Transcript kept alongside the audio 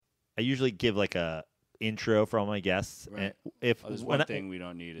usually give like a intro for all my guests. Right. And there's one thing we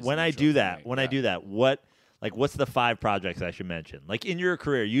don't need. Is when I do that, what's the 5 projects I should mention? Like in your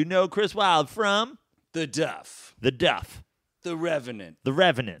career, Chris Wylde from The Duff, The Duff, The Revenant, The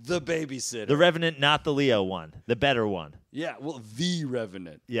Revenant, The Babysitter. The Revenant, not the Leo one, the better one. Yeah, well, The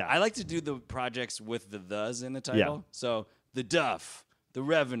Revenant. Yeah. I like to do the projects with the thes in the title. Yeah. So The Duff, The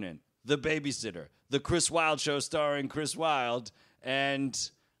Revenant, The Babysitter, The Chris Wylde Show starring Chris Wylde, and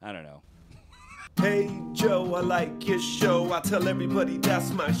I don't know. Hey Joe, I like your show. I tell everybody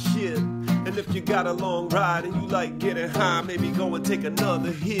that's my shit. And if you got a long ride and you like getting high, maybe go and take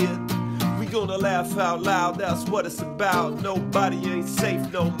another hit. We gonna laugh out loud, that's what it's about. Nobody ain't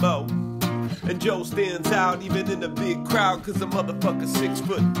safe no more. And Joe stands out even in the big crowd, cause the motherfucker's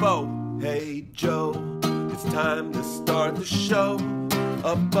 6'4". Hey Joe, it's time to start the show.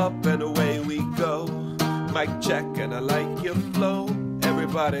 Up, up, and away we go. Mic check, and I like your flow.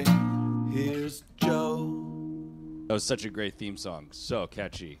 Everybody, here's Joe. That was such a great theme song. So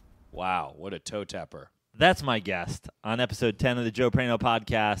catchy. Wow, what a toe tapper. That's my guest on episode 10 of the Joe Prano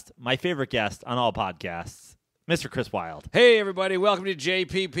podcast. My favorite guest on all podcasts, Mr. Chris Wylde. Hey, everybody. Welcome to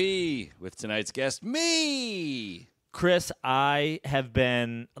JPP with tonight's guest, me. Chris, let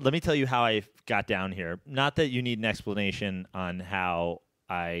me tell you how I got down here. Not that you need an explanation on how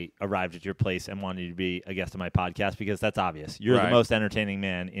I arrived at your place and wanted you to be a guest on my podcast, because that's obvious. You're the most entertaining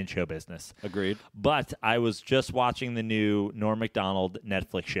man in show business. Agreed. But I was just watching the new Norm Macdonald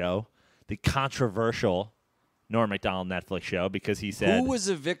Netflix show, the controversial Norm Macdonald Netflix show, because he said... Who was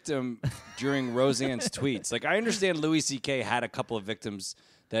a victim during Roseanne's tweets? Like, I understand Louis C.K. had a couple of victims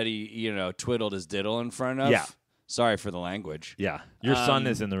that he, twiddled his diddle in front of. Yeah. Sorry for the language. Yeah. Your son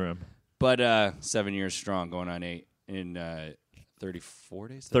is in the room. But 7 years strong, going on 8 in 34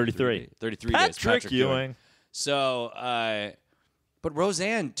 days? 33. 33 days. Patrick Ewing. So, but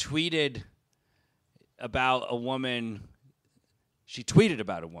Roseanne tweeted about a woman... She tweeted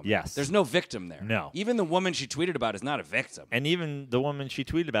about a woman. Yes. There's no victim there. No. Even the woman she tweeted about is not a victim. And even the woman she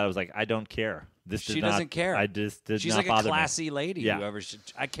tweeted about was like, I don't care. She doesn't care. I just did She's not like bother a classy me. lady. Yeah.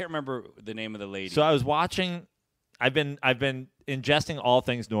 I can't remember the name of the lady. So I was watching. I've been ingesting all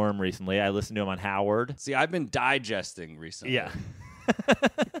things Norm recently. I listened to him on Howard. See, I've been digesting recently. Yeah.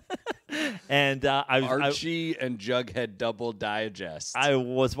 And Archie and Jughead double digest. I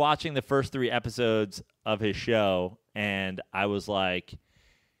was watching the first 3 episodes of his show, and I was like,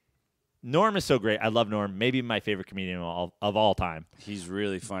 Norm is so great. I love Norm. Maybe my favorite comedian of all time. He's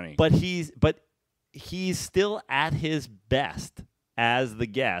really funny. But he's still at his best as the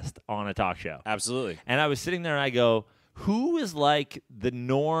guest on a talk show. Absolutely. And I was sitting there and I go, who is like the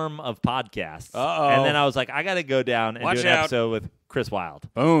Norm of podcasts? Uh-oh. And then I was like, I got to go down and Watch do an out. episode with Chris Wylde.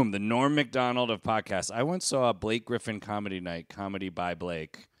 Boom, the Norm Macdonald of podcasts. I once saw a Blake Griffin comedy night, Comedy by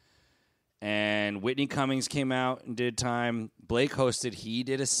Blake. And Whitney Cummings came out and did time. Blake hosted. He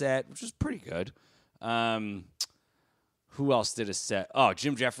did a set, which was pretty good. Who else did a set? Oh,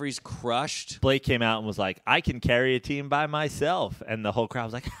 Jim Jeffries crushed. Blake came out and was like, I can carry a team by myself. And the whole crowd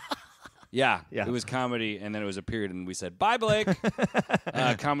was like, Yeah, Yeah. It was comedy, and then it was a period, and we said, bye, Blake.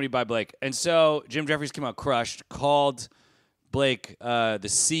 Comedy by Blake. And so Jim Jeffries came out crushed, called Blake the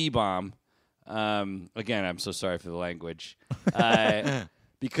C-bomb. Again, I'm so sorry for the language.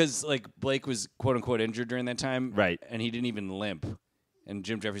 Because, like, Blake was, quote-unquote, injured during that time. Right. And he didn't even limp. And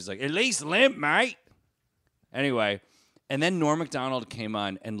Jim Jeffries was like, at least limp, mate. Anyway, and then Norm Macdonald came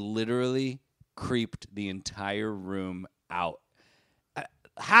on and literally creeped the entire room out.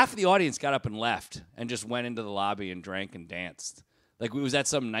 Half the audience got up and left and just went into the lobby and drank and danced. Like, we was at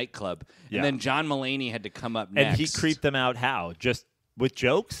some nightclub. Yeah. And then John Mulaney had to come up next. and he creeped them out how? Just with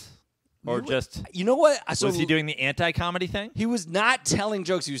jokes? Or just... You know what? So was he doing the anti-comedy thing? He was not telling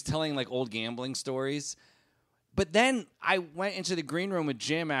jokes. He was telling, like, old gambling stories. But then I went into the green room with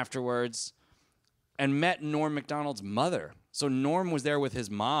Jim afterwards and met Norm Macdonald's mother. So Norm was there with his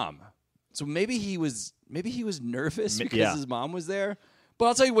mom. So maybe he was nervous because his mom was there. But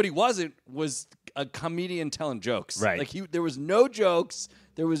I'll tell you what he wasn't was a comedian telling jokes. Right. Like there was no jokes.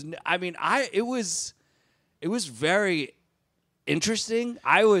 There was it was very interesting.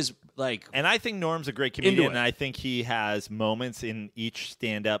 I was like, and I think Norm's a great comedian, and I think he has moments in each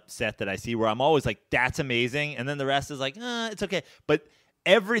stand-up set that I see where I'm always like, that's amazing, and then the rest is like, it's okay. But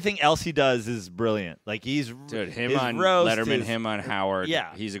everything else he does is brilliant. Like, him on Letterman, him on Howard.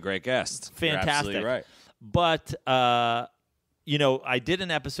 Yeah. He's a great guest. Fantastic. You're absolutely right. But, I did an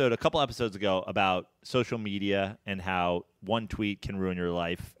episode a couple episodes ago about social media and how one tweet can ruin your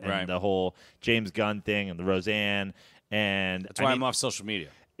life, and the whole James Gunn thing and the Roseanne. And that's why I'm off social media.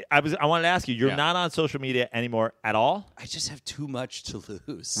 I wanted to ask you. You're Yeah. not on social media anymore at all. I just have too much to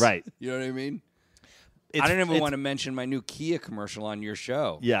lose. Right. You know what I mean? It's, I don't even it's- want to mention my new Kia commercial on your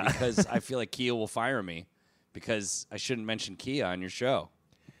show. Yeah. Because I feel like Kia will fire me because I shouldn't mention Kia on your show.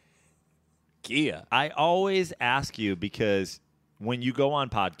 Kia. I always ask you because when you go on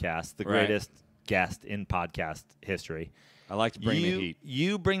podcasts, the Right. greatest guest in podcast history, I like to bring the heat.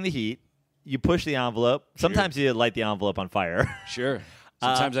 You bring the heat. You push the envelope. Sometimes you light the envelope on fire. Sure.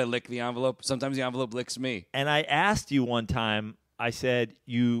 Sometimes I lick the envelope. Sometimes the envelope licks me. And I asked you one time, I said,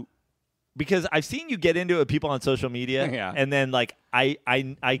 because I've seen you get into it with people on social media. Yeah. And then, like,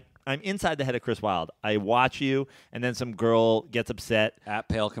 I'm inside the head of Chris Wylde. I watch you, and then some girl gets upset. At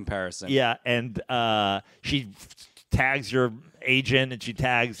pale comparison. Yeah. And she tags your agent, and she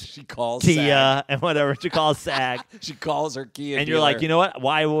calls Kia SAG. and whatever. She calls SAG. She calls her Kia And you're dealer. like, you know what?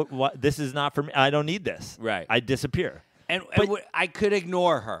 Why? This is not for me. I don't need this. Right. I disappear. And But- I could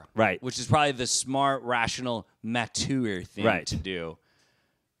ignore her. Right. Which is probably the smart, rational, mature thing Right. to do.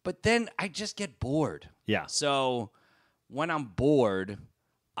 But then I just get bored. Yeah. So when I'm bored,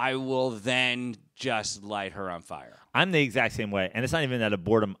 I will then just light her on fire. I'm the exact same way. And it's not even out of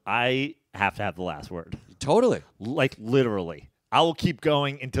boredom. I have to have the last word. Totally. Like, literally. I will keep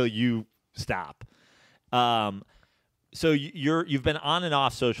going until you stop. So you've been on and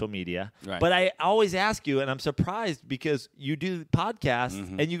off social media, Right. but I always ask you, and I'm surprised because you do podcasts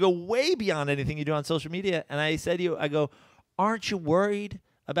and you go way beyond anything you do on social media. And I said to you, I go, aren't you worried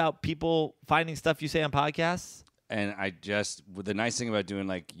about people finding stuff you say on podcasts? And the nice thing about doing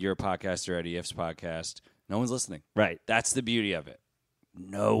like your podcast or Eddie If's podcast, no one's listening. Right. That's the beauty of it.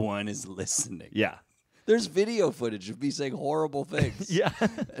 No one is listening. Yeah. There's video footage of me saying horrible things. Yeah.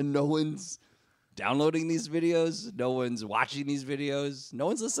 And no one's downloading these videos. No one's watching these videos. No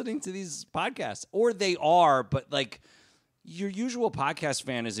one's listening to these podcasts. Or they are, but like your usual podcast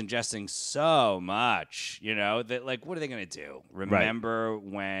fan is ingesting so much, that like, what are they going to do? Remember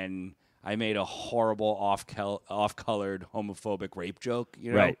when I made a horrible off-colored homophobic rape joke,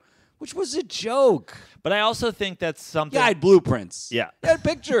 Right. Which was a joke. But I also think that's something. Yeah, I had blueprints. Yeah. I had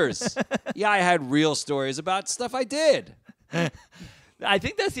pictures. Yeah, I had real stories about stuff I did. I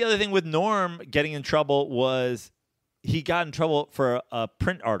think that's the other thing with Norm getting in trouble was he got in trouble for a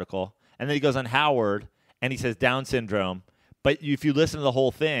print article, and then he goes on Howard, and he says Down syndrome. But if you listen to the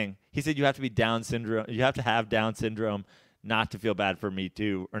whole thing, he said you have to be Down syndrome. You have to have Down syndrome not to feel bad for Me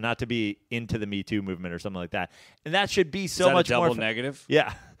Too or not to be into the Me Too movement or something like that. And that should be so Is that much a double more negative?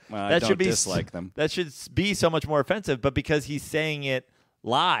 Yeah. Well, that I should don't be dislike them. That should be so much more offensive, but because he's saying it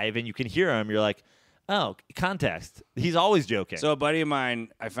live and you can hear him, you're like, oh, context. He's always joking. So a buddy of mine,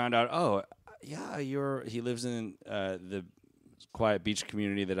 I found out, yeah, he lives in the quiet beach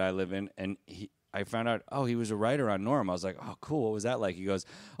community that I live in, and I found out, he was a writer on Norm. I was like, oh, cool. What was that like? He goes,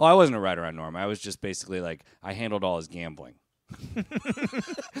 I wasn't a writer on Norm. I was just basically like, I handled all his gambling.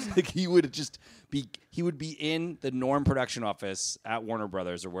 Like he would be in the Norm production office at Warner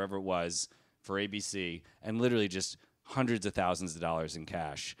Brothers or wherever it was for ABC, and literally just hundreds of thousands of dollars in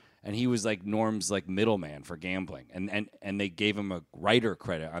cash. And he was like Norm's like middleman for gambling, and they gave him a writer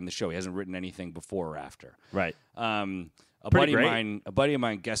credit on the show. He hasn't written anything before or after. right. A Pretty buddy of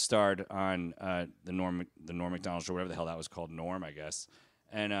mine guest starred on the Norm Macdonald show, whatever the hell that was called, Norm, I guess.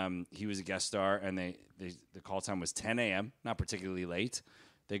 And he was a guest star, and the call time was 10 a.m., not particularly late.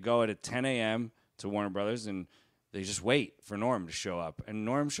 They go at 10 a.m. to Warner Brothers, and they just wait for Norm to show up. And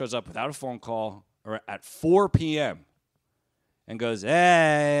Norm shows up without a phone call or at 4 p.m. and goes,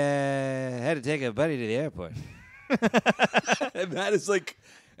 hey, I had to take a buddy to the airport. And that is like,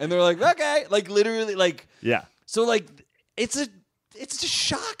 and they're like, okay, like literally, like, Yeah. so like, it's a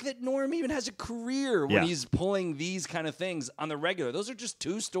shock that Norm even has a career when Yeah. he's pulling these kind of things on the regular. Those are just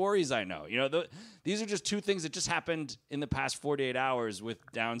two stories I know. These are just two things that just happened in the past 48 hours with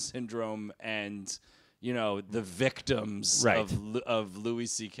Down syndrome and, the victims Right. of Louis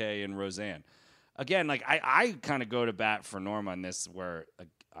C.K. and Roseanne. Again, like I kind of go to bat for Norm on this where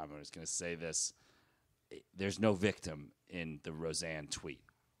I'm just going to say this. There's no victim in the Roseanne tweet.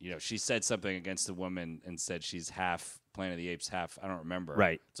 She said something against a woman and said she's half Planet of the Apes, half, I don't remember.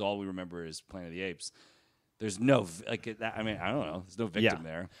 Right. It's all we remember is Planet of the Apes. There's no, I don't know. There's no victim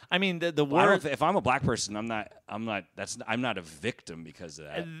there. I mean, the Well, word, if I'm a black person, I'm not a victim because of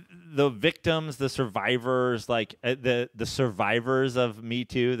that. the victims, the survivors, like the survivors of Me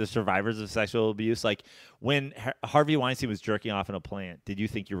Too, the survivors of sexual abuse. Like when Harvey Weinstein was jerking off in a plant, did you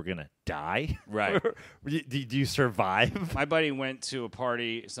think you were gonna die? Right. Did you survive? My buddy went to a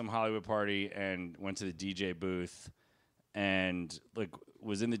party, some Hollywood party, and went to the DJ booth, and like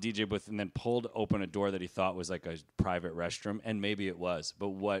was in the DJ booth and then pulled open a door that he thought was like a private restroom, and maybe it was. But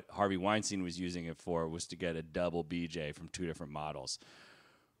what Harvey Weinstein was using it for was to get a double BJ from 2 different models,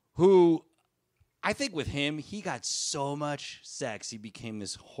 who I think with him, he got so much sex, he became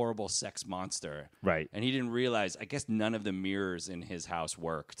this horrible sex monster. Right. And he didn't realize, I guess none of the mirrors in his house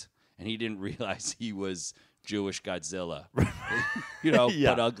worked. And he didn't realize he was Jewish Godzilla, Yeah.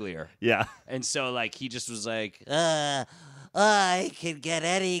 but uglier. Yeah. And so, like, he just was like, I can get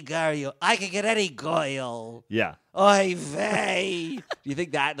any girl. I can get any girl. Yeah. Oy vey. Do you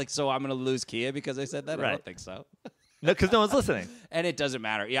think that, like, so I'm going to lose Kia because I said that? I Right. don't think so. No, because no one's listening. And it doesn't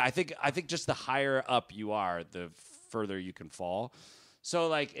matter. Yeah, I think just the higher up you are, the further you can fall. So,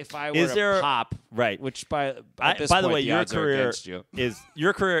 like, if I were to pop, right? Which by this by point, the way, the your odds are career against you.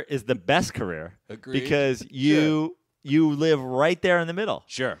 your career is the best career. Agreed. Because you live right there in the middle.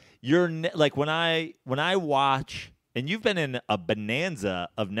 Sure. You're like when I watch, and you've been in a bonanza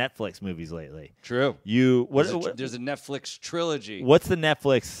of Netflix movies lately. True. There's a Netflix trilogy. What's the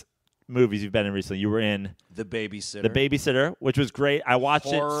Netflix movies you've been in recently? You were in The Babysitter. The Babysitter, which was great. I watched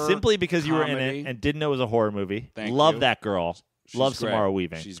Horror it simply because you were in comedy. it and didn't know it was a horror movie. Thank Love you. that girl. Love She's great. Samara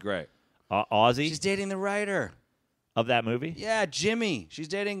Weaving. She's great. Aussie She's dating the writer. of that movie. Yeah, Jimmy. She's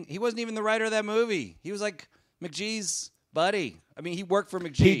dating. He wasn't even the writer of that movie. He was like McGee's buddy. I mean, he worked for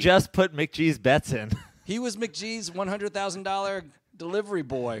McGee. He just put McGee's bets in. He was McGee's $100,000 delivery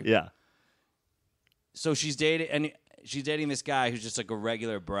boy. Yeah. So she's dating this guy who's just like a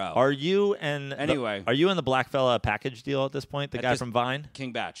regular bro. Are you and Anyway. are you in the Blackfella package deal at this point? The At guy this- from Vine,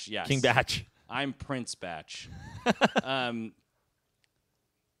 King Batch, yes. King Batch. I'm Prince Batch.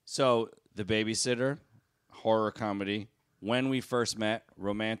 So The Babysitter, horror comedy. When We First Met,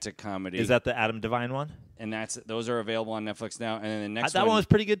 romantic comedy. Is that the Adam Devine one? And those are available on Netflix now. And then the next That one was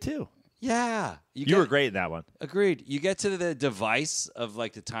pretty good too. yeah. You were great in that one. Agreed. You get to the device of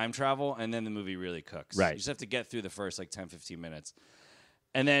like the time travel, and then the movie really cooks. Right. You just have to get through the first like 10, 15 minutes.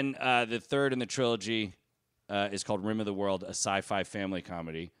 And then the third in the trilogy is called Rim of the World, a sci-fi family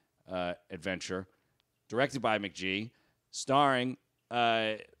comedy adventure, directed by McGee, starring.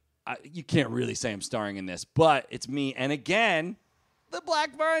 You can't really say I'm starring in this, but it's me. And again, the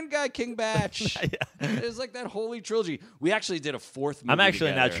Black Vine guy, King Batch. It's like that holy trilogy. We actually did a fourth movie I'm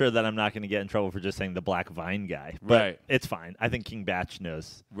actually not together. sure that I'm not going to get in trouble for just saying the Black Vine guy, but Right. it's fine. I think King Batch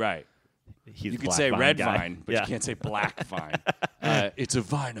knows. Right. He's You the could Black say Vine red guy. vine, but Yeah. you can't say black vine. It's a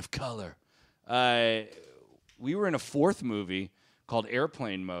vine of color. We were in a fourth movie called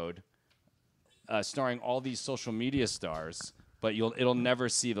Airplane Mode, starring all these social media stars, but it'll never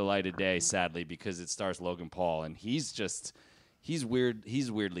see the light of day, sadly, because it stars Logan Paul, and he's weird.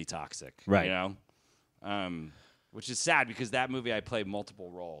 He's weirdly toxic, Right. You know, which is sad because that movie I play multiple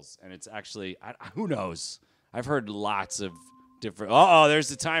roles, and it's actually who knows. I've heard lots of different. There's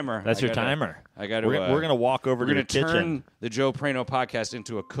the timer. That's your timer. I got to. We're gonna walk over to your kitchen. Turn the Joe Prano podcast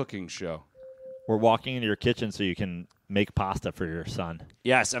into a cooking show. We're walking into your kitchen so you can make pasta for your son.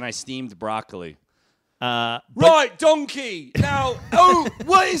 Yes, and I steamed broccoli. Right, donkey. Now,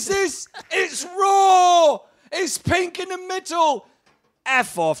 what is this? It's raw. It's pink in the middle.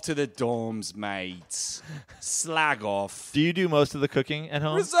 F off to the dorms, mate. Slag off. Do you do most of the cooking at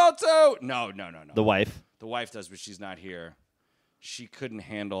home? Risotto. No. The wife. The wife does, but she's not here. She couldn't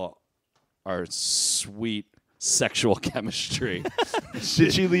handle our sweet sexual chemistry.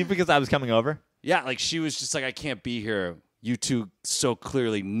 Did she leave because I was coming over? Yeah, like she was just like, I can't be here. You two so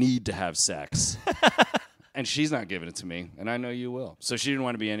clearly need to have sex. And she's not giving it to me, and I know you will. So she didn't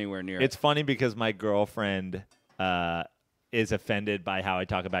want to be anywhere near It's it. funny because my girlfriend is offended by how I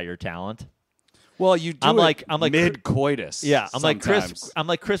talk about your talent. Well, you do I'm like mid-coitus. Yeah, I'm sometimes.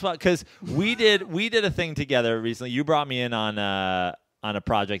 like Chris Wylde, because we did a thing together recently. You brought me in on a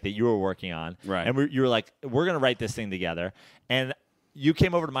project that you were working on, Right. And you were like, we're gonna write this thing together, and you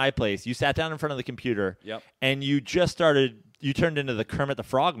came over to my place. You sat down in front of the computer, Yep. and you just started. You turned into the Kermit the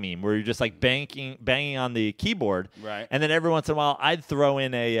Frog meme, where you're just like banging on the keyboard, Right. And then every once in a while, I'd throw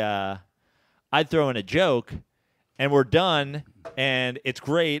in a joke, and we're done, and it's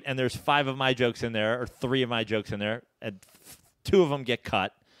great. And there's 5 of my jokes in there, or 3 of my jokes in there, and 2 of them get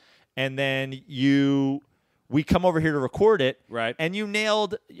cut, and then we come over here to record it, Right. And you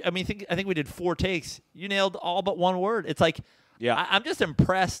nailed. I mean, I think we did 4 takes. You nailed all but one word. It's like, Yeah. I'm just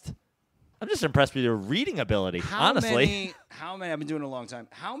impressed. I'm just impressed with your reading ability, honestly. How many? I've been doing it a long time.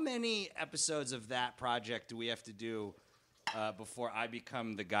 How many episodes of that project do we have to do before I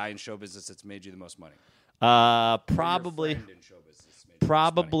become the guy in show business that's made you the most money? Probably, Or your friend in show business that's made you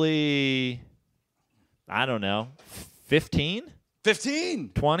the most money? I don't know, 15, 15.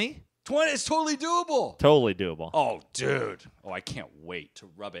 20? 20. It's totally doable. Totally doable. Oh, dude. Oh, I can't wait to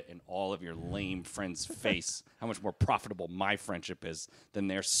rub it in all of your lame friends' face. How much more profitable my friendship is than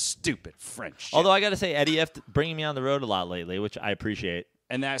their stupid friendship. Although I got to say, Eddie F. bringing me on the road a lot lately, which I appreciate.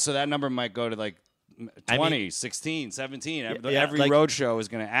 And that number might go to like 20, 16, 17. Every like, road show is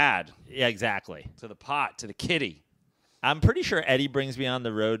going to add. Yeah, exactly. To the pot, to the kitty. I'm pretty sure Eddie brings me on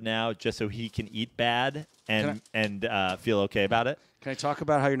the road now just so he can eat bad and feel okay about it. Can I talk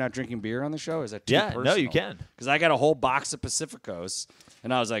about how you're not drinking beer on the show? Is that too personal? No, you can. Because I got a whole box of Pacificos,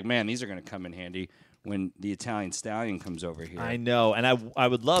 and I was like, man, these are going to come in handy when the Italian Stallion comes over here. I know, and I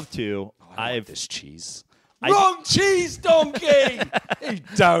would love to. I want this cheese. Wrong cheese, donkey! A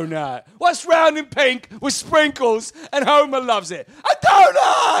donut. What's round and pink with sprinkles, and Homer loves it? A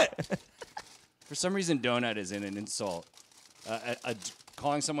donut! For some reason, donut is an insult.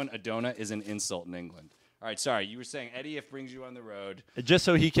 Calling someone a donut is an insult in England. All right, sorry. You were saying Eddie F. brings you on the road. Just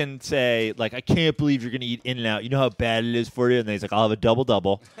so he can say, like, I can't believe you're going to eat In-N-Out. You know how bad it is for you? And then he's like, I'll have a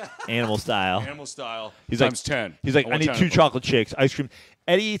double-double, animal style. Animal style. He's times like, 10. He's like, I need 2 chocolate chicks, ice cream.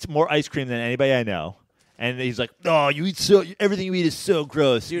 Eddie eats more ice cream than anybody I know. And he's like, "No, you eat everything you eat is so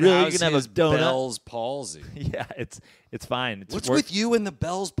gross. Dude, really, you can have a donut." Bell's palsy. Yeah, it's fine. What's with you and the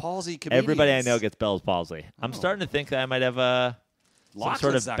Bell's palsy comedians? Everybody I know gets Bell's palsy. I'm starting to think that I might have some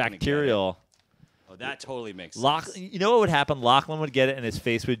sort of bacterial. Oh, that totally makes sense. You know what would happen? Lachlan would get it, and his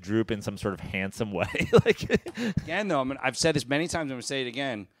face would droop in some sort of handsome way. Again, though, I've said this many times. I'm going to say it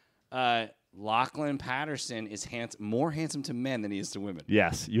again. Lachlan Patterson is more handsome to men than he is to women.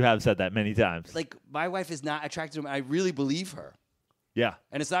 Yes, you have said that many times. Like, my wife is not attracted to him. I really believe her. Yeah.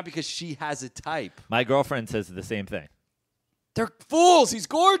 And it's not because she has a type. My girlfriend says the same thing. They're fools. He's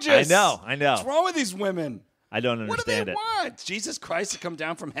gorgeous. I know. What's wrong with these women? I don't understand it. What do they want? Jesus Christ to come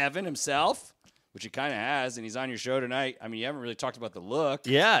down from heaven himself? Which he kind of has, and he's on your show tonight. I mean, you haven't really talked about the look.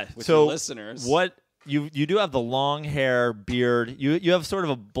 Yeah. With your listeners. What... You do have the long hair, beard. You have sort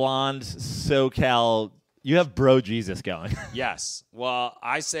of a blonde SoCal. You have bro Jesus going. Yes. Well,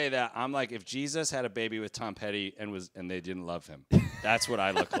 I say that I'm like, if Jesus had a baby with Tom Petty and they didn't love him, that's what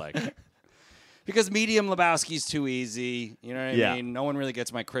I look like. Because medium Lebowski's too easy. You know what I mean? No one really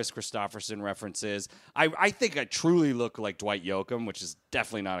gets my Chris Christopherson references. I think I truly look like Dwight Yoakam, which is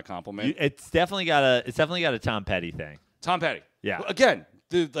definitely not a compliment. It's definitely got a Tom Petty thing. Tom Petty. Yeah. Again,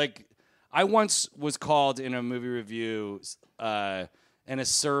 I once was called in a movie review an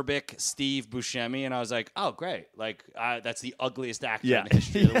acerbic Steve Buscemi, and I was like, oh, great. Like, that's the ugliest actor in the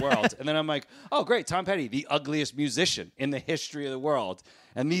history of the world. And then I'm like, oh, great, Tom Petty, the ugliest musician in the history of the world.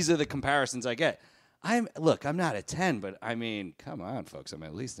 And these are the comparisons I get. I'm not a 10, but I mean, come on, folks. I'm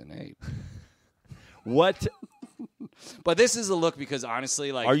at least an 8. What? But this is a look because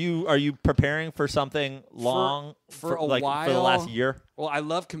honestly, like, are you preparing for something long for a while for the last year? Well, I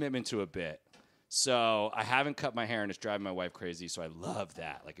love commitment to a bit, so I haven't cut my hair and it's driving my wife crazy. So I love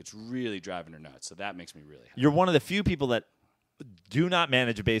that, like it's really driving her nuts. So that makes me really happy. You're one of the few people that do not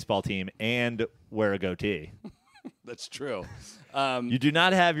manage a baseball team and wear a goatee. That's true. You do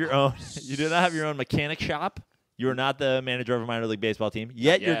not have your own. You do not have your own mechanic shop. You are not the manager of a minor league baseball team.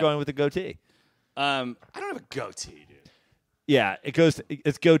 Yet you're going with a goatee. I don't have a goatee, dude. Yeah,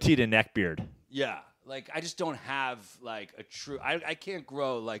 it's goatee to neck beard. Yeah, like I just don't have like a true. I can't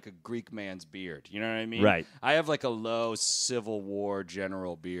grow like a Greek man's beard. You know what I mean? Right. I have like a low Civil War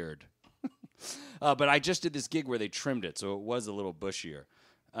general beard. But I just did this gig where they trimmed it, so it was a little bushier.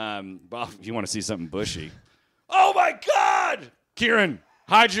 But if you want to see something bushy, oh my God, Kieran,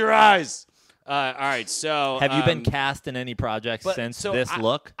 hide your eyes. All right, so have you been cast in any projects since this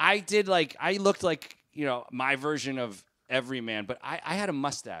look? I did I looked like my version of Everyman, but I had a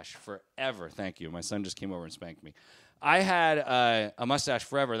mustache forever. Thank you. My son just came over and spanked me. I had a mustache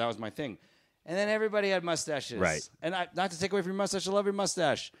forever. That was my thing. And then everybody had mustaches. Right. And not to take away from your mustache, I love your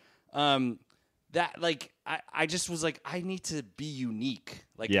mustache. I just was like, I need to be unique.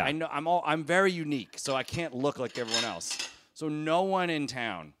 I know I'm very unique, so I can't look like everyone else. So no one in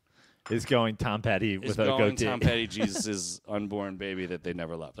town is going Tom Petty with a goatee. Tom Petty, Jesus' unborn baby that they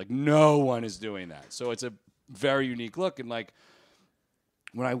never loved. Like no one is doing that. So it's a very unique look. And like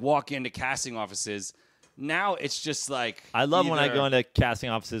when I walk into casting offices, now it's just like I love when I go into casting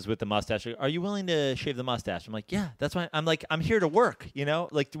offices with the mustache. Are you willing to shave the mustache? I'm like, yeah, that's why. I'm like, I'm here to work.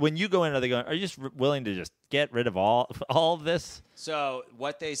 Like when you go in, are they going? Are you just willing to just get rid of all of this? So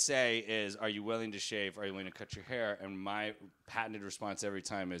what they say is, are you willing to shave? Are you willing to cut your hair? And my patented response every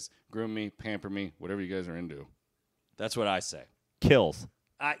time is, groom me, pamper me, whatever you guys are into. That's what I say. Kills.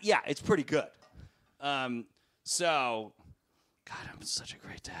 Yeah, it's pretty good. So, God, I'm such a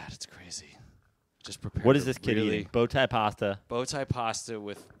great dad. It's crazy. Just prepared. What is this kid eating? Bow tie pasta. Bow tie pasta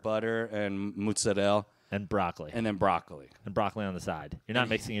with butter and mozzarella. And broccoli. And then broccoli. And broccoli on the side. You're not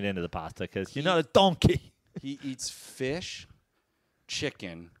mixing it into the pasta because you're not a donkey. He eats fish,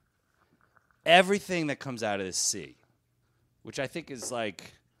 chicken, everything that comes out of the sea, which I think is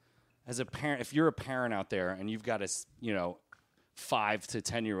like, as a parent, if you're a parent out there and you've got a 5 to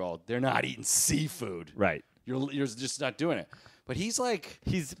 10-year-old, they're not eating seafood. Right. You're just not doing it. But he's like,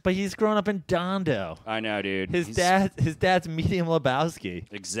 he's grown up in Dondo. I know, dude. His dad's medium Lebowski.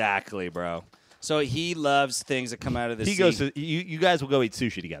 Exactly, bro. So he loves things that come out of the sea. He goes to you guys will go eat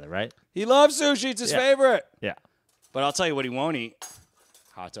sushi together, right? He loves sushi. It's his favorite. Yeah. But I'll tell you what he won't eat: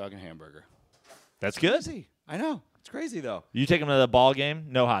 hot dog and hamburger. That's good. Crazy. I know. It's crazy though. You take him to the ball game,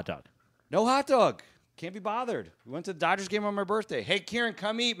 no hot dog. No hot dog. Can't be bothered. We went to the Dodgers game on my birthday. Hey, Kieran,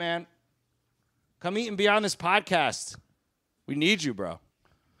 come eat, man. Come eat and be on this podcast. We need you, bro.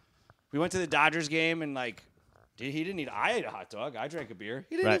 We went to the Dodgers game and he didn't eat. I ate a hot dog. I drank a beer.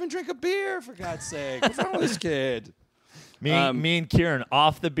 He didn't even drink a beer, for God's sake. What's wrong with this kid? Me and Kieran,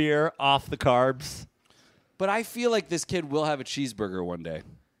 off the beer, off the carbs. But I feel like this kid will have a cheeseburger one day.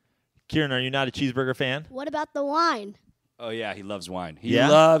 Kieran, are you not a cheeseburger fan? What about the wine? Oh, yeah, he loves wine. He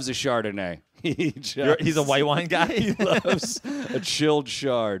loves a Chardonnay. He's a white wine guy? He loves a chilled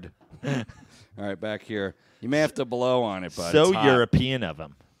Chard. All right, back here. You may have to blow on it, bud. So European of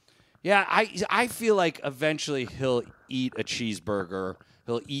him. Yeah, I feel like eventually he'll eat a cheeseburger.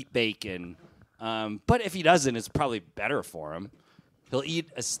 He'll eat bacon. But if he doesn't, it's probably better for him. He'll eat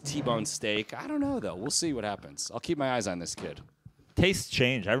a T-bone steak. I don't know, though. We'll see what happens. I'll keep my eyes on this kid. Tastes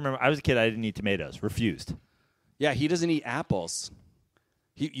change. I remember I was a kid. I didn't eat tomatoes. Refused. Yeah, he doesn't eat apples.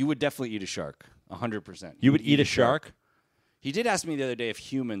 You would definitely eat a shark, 100%. You would eat a shark? He did ask me the other day if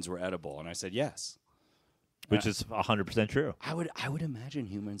humans were edible, and I said yes. Which is 100% true. I would imagine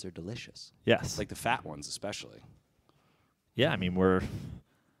humans are delicious. Yes. Like the fat ones especially. Yeah, I mean,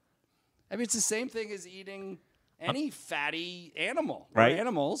 it's the same thing as eating any fatty animal. Right. Or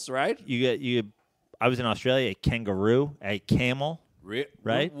animals, right? I was in Australia, a kangaroo, a camel.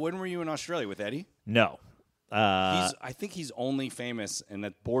 Right? When were you in Australia with Eddie? No. I think he's only famous and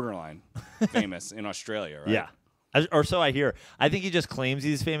that borderline famous in Australia, right? Yeah. Or so I hear. I think he just claims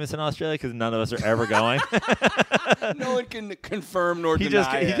he's famous in Australia because none of us are ever going. No one can confirm nor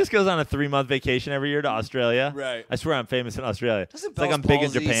deny it. He just goes on a 3-month vacation every year to Australia. Right. I swear I'm famous in Australia. Doesn't it's like I'm Bell's big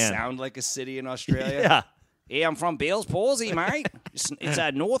in Palsy Japan. sound like a city in Australia? Yeah. Yeah, I'm from Bell's Palsy, mate. It's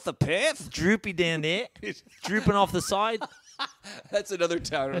north of Perth. Droopy down there. Drooping off the side. That's another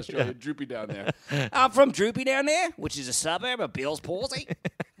town in Australia, Droopy down there. I'm from Droopy down there, which is a suburb of Bell's Palsy.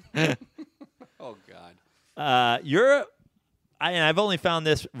 Oh, God. I've only found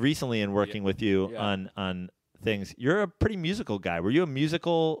this recently in working with you on things. You're a pretty musical guy. Were you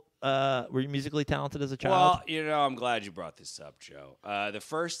musically talented as a child? Well, I'm glad you brought this up, Joe. The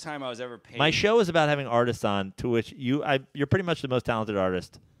first time I was ever paid. My show is about having artists on, to which you're pretty much the most talented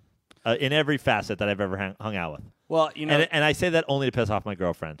artist in every facet that I've ever hung out with. Well, and I say that only to piss off my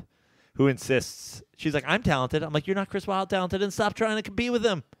girlfriend, who insists. She's like, "I'm talented." I'm like, "You're not Chris Wylde talented, and stop trying to compete with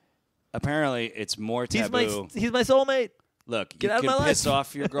him." Apparently, it's more taboo. He's my soulmate. Look, Get you out of can my piss life.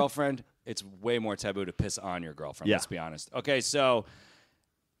 off your girlfriend. It's way more taboo to piss on your girlfriend, Yeah. let's be honest. Okay, so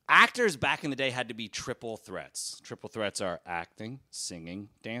actors back in the day had to be triple threats. Triple threats are acting, singing,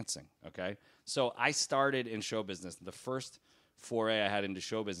 dancing, okay? So I started in show business. The first foray I had into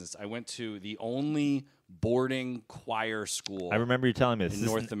show business, I went to the only boarding choir school. I remember you telling me this. In Is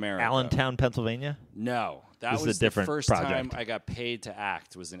this North America. Allentown, Pennsylvania? No, that This is was a different the first project. time I got paid to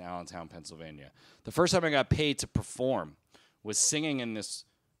act was in Allentown, Pennsylvania. The first time I got paid to perform was singing in this,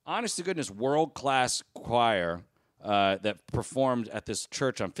 honest to goodness, world-class choir that performed at this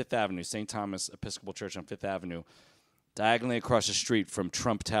church on Fifth Avenue, St. Thomas Episcopal Church on Fifth Avenue, diagonally across the street from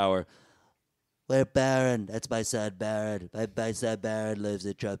Trump Tower. Where Barron, that's my son Barron. My son Barron lives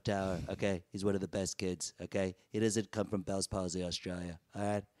at Trump Tower, okay? He's one of the best kids, okay? He doesn't come from Bell's Palsy, Australia, all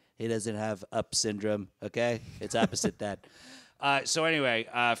right? He doesn't have up syndrome, okay? It's opposite that. So anyway,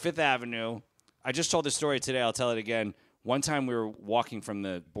 Fifth Avenue. I just told this story today. I'll tell it again. One time we were walking from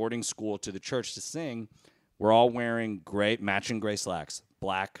the boarding school to the church to sing. We're all wearing matching gray slacks,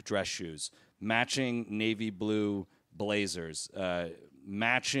 black dress shoes, matching navy blue blazers,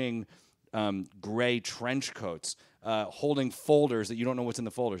 matching gray trench coats, holding folders that you don't know what's in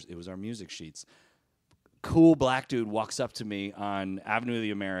the folders. It was our music sheets. Cool black dude walks up to me on Avenue of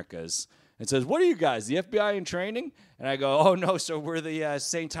the Americas and says, "What are you guys, the FBI in training?" And I go, "Oh, no, so we're the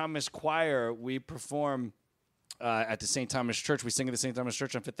St. Thomas Choir. We perform at the St. Thomas Church. We sing at the St. Thomas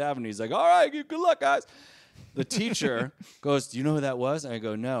Church on Fifth Avenue." He's like, "All right, good luck, guys." the teacher goes, "Do you know who that was?" And I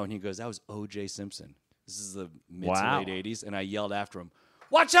go, "No." And he goes, "That was O.J. Simpson." This is the mid to late 80s. And I yelled after him,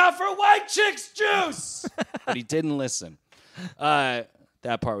 "Watch out for white chicks juice!" But he didn't listen.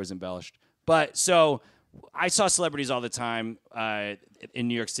 That part was embellished. But so I saw celebrities all the time in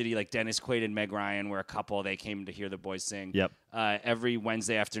New York City, like Dennis Quaid and Meg Ryan were a couple. They came to hear the boys sing. Yep. Every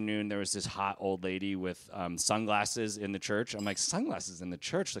Wednesday afternoon, there was this hot old lady with sunglasses in the church. I'm like, sunglasses in the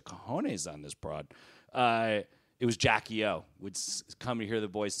church? The cojones on this broad. It was Jackie O would come to hear the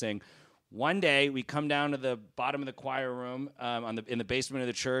boys sing. One day, we come down to the bottom of the choir room in the basement of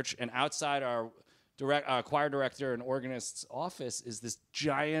the church, and outside our choir director and organist's office is this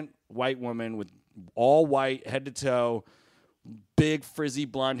giant white woman with all white, head to toe, big frizzy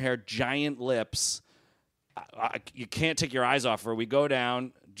blonde hair, giant lips. You can't take your eyes off her. We go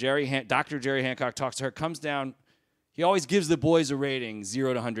down. Dr. Jerry Hancock talks to her, comes down. He always gives the boys a rating,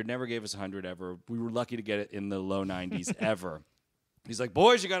 0 to 100. Never gave us 100 ever. We were lucky to get it in the low 90s ever. He's like,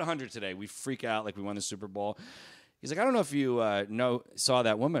 "Boys, you got 100 today." We freak out like we won the Super Bowl. He's like, "I don't know if you saw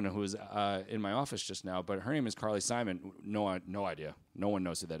that woman who was in my office just now, but her name is Carly Simon." No idea. No one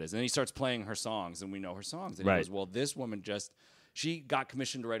knows who that is. And then he starts playing her songs, and we know her songs. And he goes, "Well, this woman she got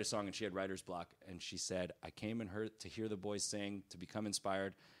commissioned to write a song, and she had writer's block." And she said, "I came to hear the boys sing, to become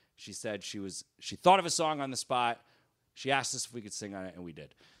inspired." She said she thought of a song on the spot. She asked us if we could sing on it, and we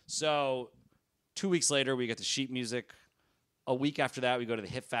did. So 2 weeks later, we get the sheet music. A week after that, we go to the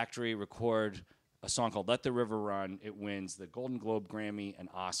Hit Factory, record a song called "Let the River Run." It wins the Golden Globe, Grammy, and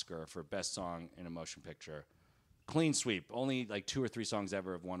Oscar for Best Song in a Motion Picture. Clean sweep. Only like 2 or 3 songs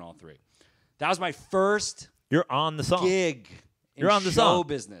ever have won all 3. That was my first You're on the song. gig in You're on the show song.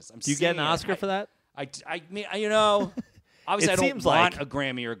 business. Do you get an Oscar for that? I mean, obviously It I seems don't want like- a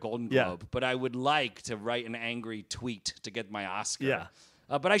Grammy or a Golden Globe, but I would like to write an angry tweet to get my Oscar. Yeah.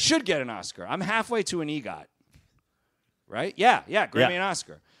 But I should get an Oscar. I'm halfway to an EGOT. Right? Yeah, Grammy and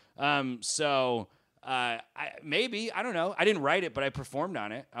Oscar. Maybe, I don't know. I didn't write it, but I performed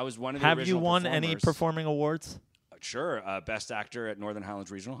on it. I was one of the Have original you won performers. any performing awards? Sure. Best actor at Northern Highlands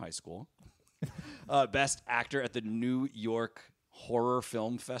Regional High School. Best actor at the New York Horror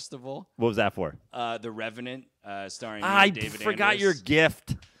Film Festival. What was that for? The Revenant, starring I David forgot Anders. your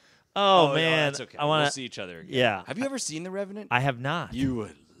gift. Oh, man. that's okay. I wanna, We'll see each other again. Yeah. Have you ever seen The Revenant? I have not. You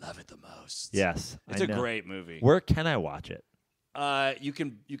would love it the most. Yes. It's I a know. great movie. Where can I watch it? You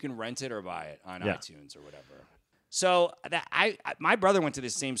can rent it or buy it on Yeah. iTunes or whatever. So my brother went to the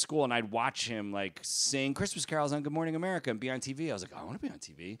same school, and I'd watch him like sing Christmas carols on Good Morning America and be on TV. I was like, I want to be on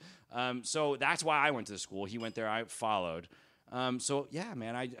TV. So that's why I went to the school. He went there. I followed. So yeah,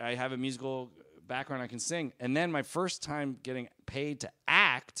 man, I have a musical background. I can sing. And then my first time getting paid to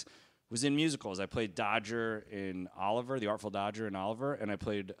act was in musicals. I played Dodger in Oliver, the Artful Dodger in Oliver, and I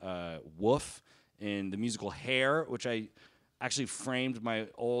played Wolf in the musical Hair, which I actually framed my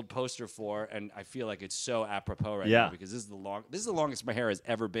old poster for, and I feel like it's so apropos right now because this is the longest my hair has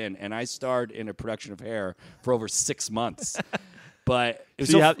ever been, and I starred in a production of Hair for over 6 months. But it was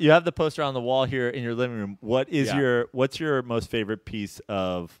So you have the poster on the wall here in your living room. What's your most favorite piece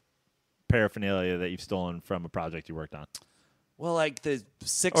of paraphernalia that you've stolen from a project you worked on? Well, like the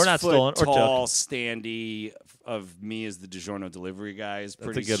 6 Or not foot stolen, or tall took. standee of me as the DiGiorno delivery guy is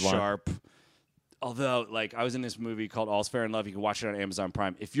pretty a good one. sharp. Although, like, I was in this movie called All's Fair in Love. You can watch it on Amazon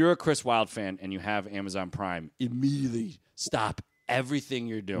Prime. If you're a Chris Wylde fan and you have Amazon Prime, immediately stop everything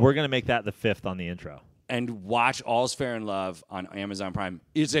you're doing. We're going to make that the 5th on the intro. And watch All's Fair in Love on Amazon Prime.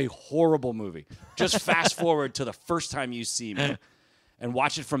 It's a horrible movie. Just fast forward to the first time you see me and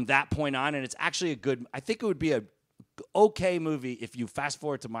watch it from that point on. And it's actually I think it would be a okay movie if you fast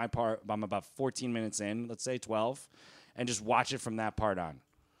forward to my part. I'm about 14 minutes in, let's say 12, and just watch it from that part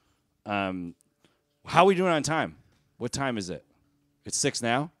on. How are we doing on time? What time is it? It's 6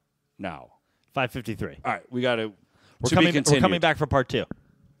 now? No. 5:53. All right, we got to We're coming back for part 2.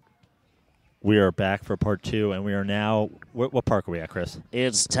 We are back for part 2, and we are now. What park are we at, Chris?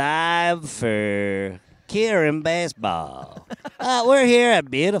 It's time for Kieran baseball. We're here at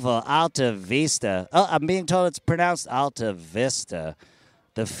beautiful Alta Vista. Oh, I'm being told it's pronounced Alta Vista.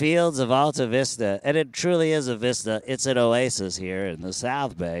 The fields of Alta Vista, and it truly is a vista. It's an oasis here in the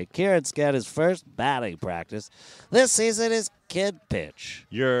South Bay. Kieran's got his first batting practice. This season is kid pitch.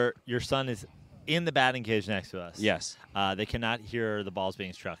 Your son is in the batting cage next to us. Yes. They cannot hear the balls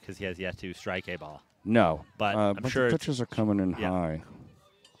being struck because he has yet to strike a ball. No. But I'm sure the pitches are coming in yeah. high.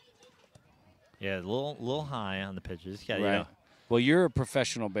 Yeah, a little high on the pitches. Yeah, Right. you know. Well, you're a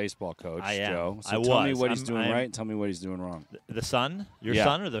professional baseball coach, I am. Joe. So I tell me was. what he's doing I'm- right and tell me what he's doing wrong. The son? Your Yeah.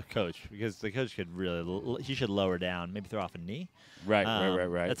 son or the coach? Because the coach could really he should lower down, maybe throw off a knee. Right.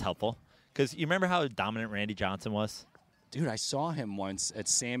 That's helpful. Because you remember how dominant Randy Johnson was? Dude, I saw him once at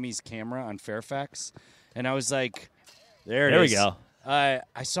Sammy's camera on Fairfax, and I was like, there it is. we go. I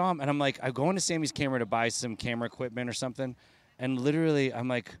saw him, and I'm like, I'm going to Sammy's camera to buy some camera equipment or something, and literally I'm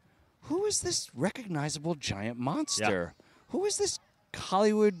like, who is this recognizable giant monster? Who is this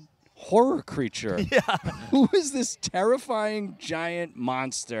Hollywood horror creature? Who is this terrifying giant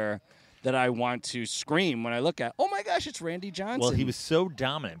monster that I want to scream when I look at? Oh my gosh, it's Randy Johnson. Well, he was so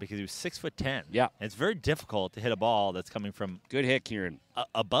dominant because he was 6'10". Yeah. And it's very difficult to hit a ball that's coming from Good hit, Kieran.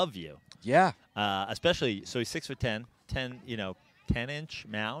 above you. Yeah. Especially, so he's 6'10", 10-inch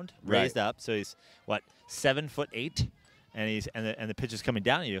mound Right. raised up. So he's 7'8", and the pitch is coming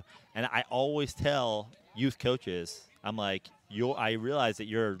down at you. And I always tell youth coaches, I'm like, I realize that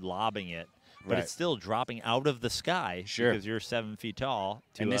you're lobbing it, but Right. it's still dropping out of the sky Sure. because you're 7 feet tall.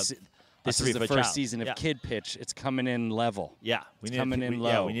 To And a this is the 3-foot first child. season of Yeah. Kid Pitch. It's coming in level. Yeah, It's coming in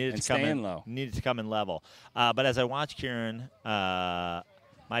low we needed and to come staying in low. We needed to come in level. But as I watch Kieran, my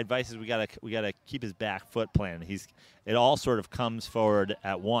advice is we gotta keep his back foot planted. It all sort of comes forward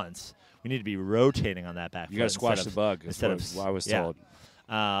at once. We need to be rotating on that back foot. You got to squash instead the bug. Is instead what of I was yeah. told.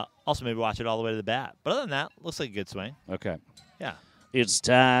 Also, maybe watch it all the way to the bat. But other than that, looks like a good swing. Okay. Yeah. It's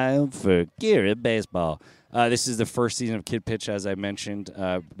time for Kieran Baseball. This is the first season of Kid Pitch, as I mentioned.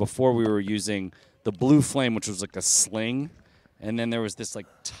 Before we were using the Blue Flame, which was like a sling, and then there was this like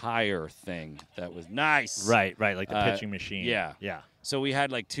tire thing that was nice. Right, like the pitching machine. yeah. Yeah. So we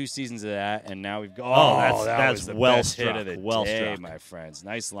had like 2 seasons of that, and now we've got. Oh, that that's was the well best hit struck, of the well day, struck. my friends.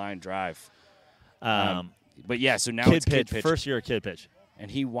 Nice line drive. But yeah, so now Kid it's pitch, Kid Pitch, first year of Kid Pitch. and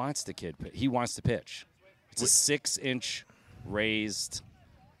he wants the Kid Pitch. He wants to pitch. It's a 6-inch raised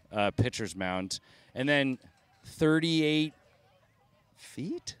pitcher's mound, and then 38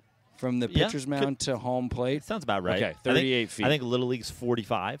 feet from the Yeah, pitcher's mound to home plate. Sounds about right. Okay, 38 feet. I think Little League's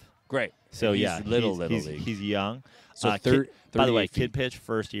 45. Great. So He's yeah, little he's, league. He's young. So by the way, 38 feet. Kid Pitch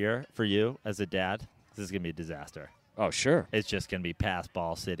first year for you as a dad. This is gonna be a disaster. Oh sure. It's just gonna be pass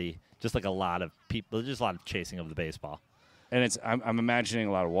ball city. Just like a lot of people. Just a lot of chasing of the baseball. And I'm imagining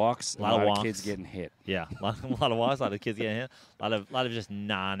a lot of walks, A lot of walks. kids getting hit. Yeah, a lot of walks, a lot of kids getting hit, a lot of just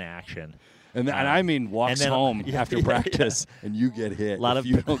non-action. And I mean walks then- home yeah, after yeah, practice, and you get hit. Lot if of-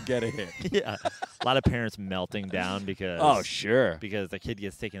 you don't get a hit. Yeah, a lot of parents melting down because Oh sure. because the kid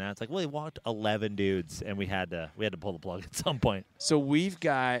gets taken out. It's like, well, he walked 11 dudes, and we had to pull the plug at some point. So we've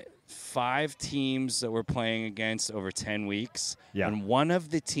got 5 teams that we're playing against over 10 weeks. Yeah. And one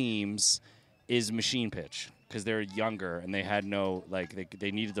of the teams is machine pitch because they're younger and they had no,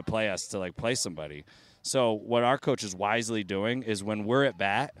 they needed to play us to, play somebody. So what our coach is wisely doing is when we're at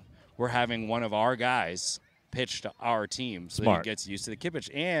bat, we're having one of our guys pitch to our team so that Smart. he gets used to the kid pitch.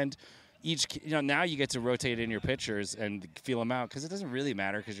 And now you get to rotate in your pitchers and feel them out because it doesn't really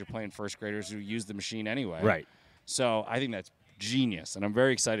matter because you're playing first graders who use the machine anyway. Right. So I think that's genius, and I'm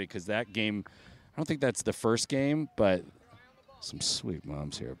very excited because that game, I don't think that's the first game, but some sweet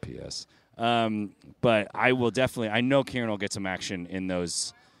moms here, P.S. But I will definitely, I know Kieran will get some action in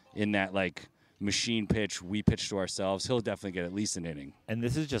that machine pitch, we pitch to ourselves. He'll definitely get at least an inning. And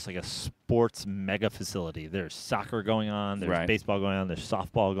this is just like a sports mega facility. There's soccer going on. There's Right. baseball going on. There's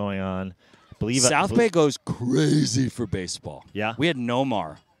softball going on. South Bay goes crazy for baseball. Yeah? We had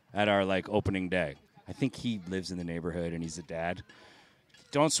Nomar at our opening day. I think he lives in the neighborhood and he's a dad.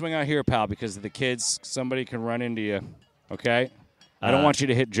 Don't swing out here, pal, because of the kids, somebody can run into you. Okay? I don't want you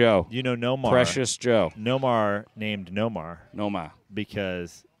to hit Joe. You know Nomar. Precious Joe. Nomar named Nomar Noma.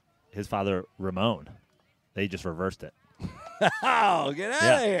 because his father, Ramon, they just reversed it. Oh, get out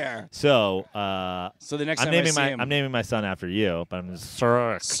Yeah. of here. So So the next I'm time I naming see him. I'm naming my son after you, but I'm just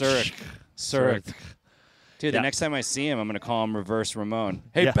Surik. Surik. Dude, the Yeah. next time I see him, I'm going to call him Reverse Ramon.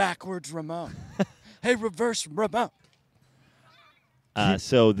 Hey, Yeah. backwards Ramon. Hey, Reverse Ramon.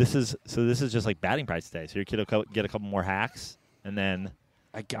 So this is just like batting practice today. So your kid will get a couple more hacks, and then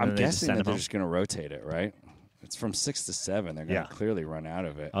I'm then they just guessing send that him they're home. just going to rotate it, right? It's from 6 to 7. They're going to Yeah. clearly run out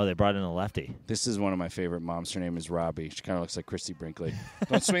of it. oh, they brought in a lefty. This is one of my favorite moms. Her name is Robbie. She kind of looks like Christy Brinkley.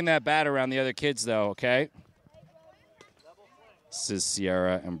 Don't swing that bat around the other kids, though, okay? This is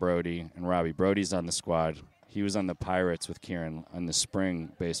Sierra and Brody and Robbie. Brody's on the squad. He was on the Pirates with Kieran on the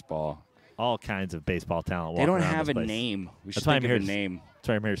spring baseball. All kinds of baseball talent. They walking don't around have this a place. name. We should That's why think I'm of here a to name. That's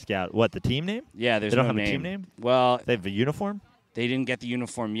why I'm here to scout. What, the team name? Yeah, there's They don't no have name. a team name? Well, They have a uniform? they didn't get the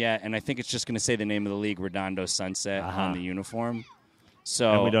uniform yet, and I think it's just going to say the name of the league, Redondo Sunset, on the uniform. So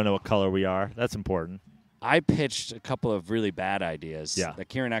And we don't know what color we are. That's important. I pitched a couple of really bad ideas Yeah. that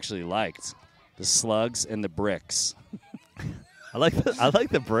Kieran actually liked. The slugs and the bricks. I like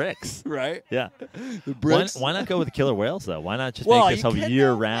the bricks. Right? Yeah. The bricks. Why not go with killer whales though? Why not just Well, make this you a can- year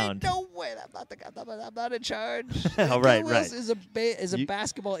no, round? No way. I'm not in charge. Oh, right, Killer Whales right. is a You-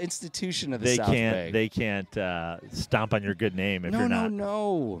 basketball institution of the They South Bay. They can't stomp on your good name if no, you're no, not.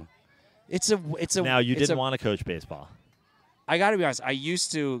 no. It's a. Now you it's didn't a- want to coach baseball. I got to be honest. I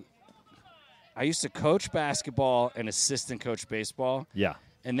used to coach basketball and assistant coach baseball. Yeah,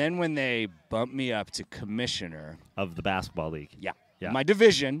 And then when they bumped me up to commissioner, of the basketball league. yeah, Yeah. my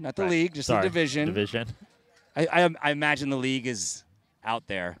division, not the Right. league, just Sorry, the division. Division. I imagine the league is out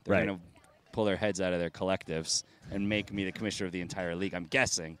there. They're Right. going to pull their heads out of their collectives and make me the commissioner of the entire league, I'm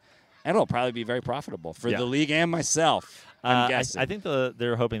guessing. And it'll probably be very profitable for Yeah. the league and myself, I'm guessing. I think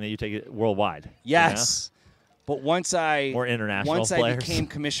they're hoping that you take it worldwide. Yes. But once I More international once I players. became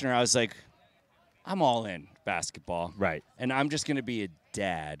commissioner, I was like, I'm all in basketball. You know? Right. And I'm just going to be a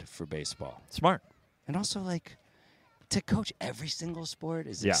dad for baseball. Smart. And also, like, to coach every single sport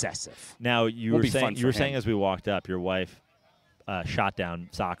is Yeah. excessive. Now you Won't were be fun saying for saying him. as we walked up, your wife shot down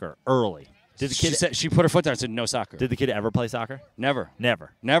soccer early. Did the She kid said, she put her foot down and said, no soccer. Did the kid ever play soccer? Never.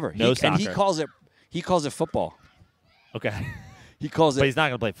 Never. Never. No And he soccer. calls it football. Okay. He calls But it he's not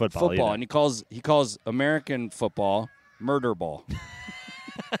going to play football. football, either. and he calls American football murder ball.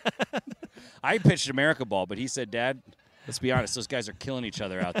 I pitched America ball, but he said, Dad, let's be honest, those guys are killing each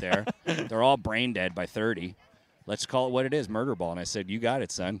other out there. They're all brain dead by 30. Let's call it what it is, murder ball. And I said, you got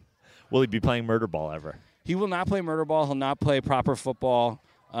it, son. Will he be playing murder ball ever? He will not play murder ball. He'll not play proper football.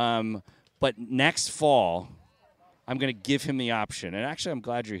 But next fall, I'm going to give him the option. And actually, I'm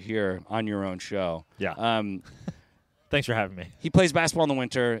glad you're here on your own show. Yeah. Thanks for having me. He plays basketball in the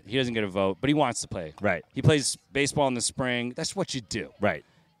winter. He doesn't get a vote, but he wants to play. Right. He plays baseball in the spring. That's what you do. Right.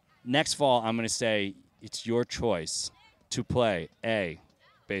 Next fall, I'm going to say it's your choice to play A,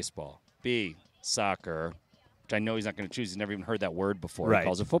 baseball, B, soccer, which I know he's not going to choose. He's never even heard that word before. Right. He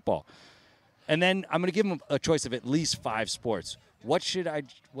calls it football. And then I'm going to give him a choice of at least 5 sports. What should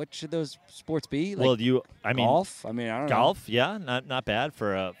those sports be? Like golf? I mean, I don't know. golf, yeah, not bad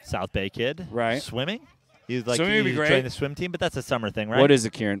for a South Bay kid. Right. Swimming? He's like Swimming would be he's great. joining the swim team, but that's a summer thing, right? What is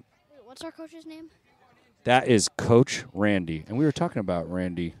it, Kieran? Wait, what's our coach's name? That is Coach Randy. And we were talking about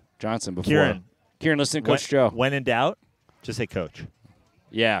Randy Johnson before. Kieran, listen to Coach Joe. When in doubt, just say coach.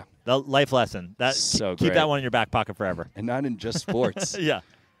 Yeah. The life lesson. So keep great. that one in your back pocket forever. And not in just sports. Yeah.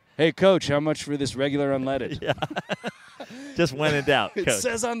 Hey, Coach, how much for this regular unleaded? Yeah. Just when in doubt, It coach.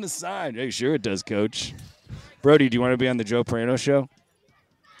 says on the sign. Hey, sure it does, Coach. Brody, do you want to be on the Joe Prano show?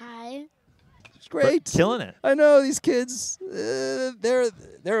 Hi. It's great. Killing it. I know these kids.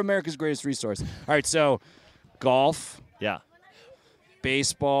 They're America's greatest resource. All right, so golf, Yeah.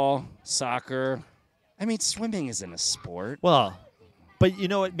 baseball, soccer. I mean, swimming isn't a sport. Well, but you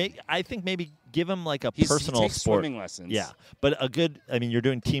know what? I think maybe give him like a He personal takes sport. swimming lessons. Yeah, but a good. I mean, you're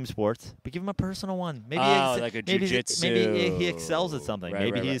doing team sports, but give him a personal one. Maybe like a maybe jiu-jitsu. Maybe he excels at something. Right,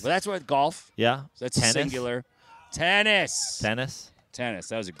 Maybe right, right. he's But that's what golf. yeah. That's tennis. singular. Tennis. Tennis.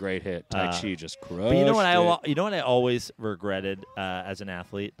 That was a great hit. Tai Chi just crushed But you know what? it. You know what I always regretted as an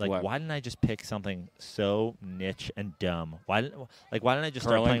athlete. Like, What? why didn't I just pick something so niche and dumb? Why didn't I just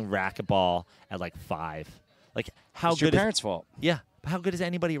start Curling? playing racquetball at like 5? Like, how It's your good? parents' fault. Yeah, how good is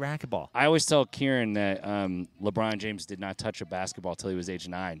anybody at racquetball? I always tell Kieran that LeBron James did not touch a basketball till he was age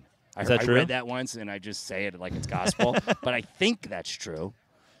 9. Is that true? I read that once, and I just say it like it's gospel, but I think that's true.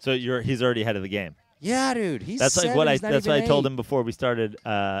 So he's already ahead of the game. Yeah, dude. He's That's like 7, what he's not that's what I even told 8. him before we started.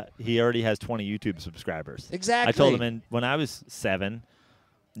 He already has 20 YouTube subscribers. Exactly. I told him when I was 7,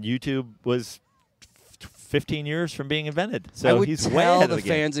 YouTube was 15 years from being invented. So I would he's tell way ahead the of the game.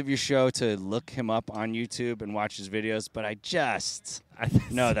 fans of your show to look him up on YouTube and watch his videos, but I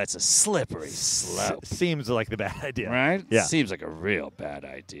think no, that's a slippery slope, seems like the bad idea, right? Yeah. Seems like a real bad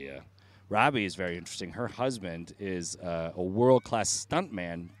idea. Robbie is very interesting. Her husband is a world-class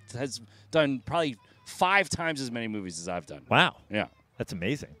stuntman. Has done probably 5 times as many movies as I've done. Wow, Yeah. that's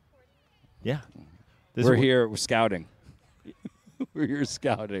amazing. Yeah, We're here. We're scouting. We're here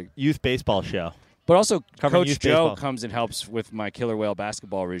scouting. youth baseball show. But also, Covering Coach youth Joe baseball. comes and helps with my Killer Whale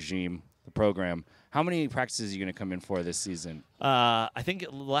basketball regime, the program. How many practices are you going to come in for this season? I think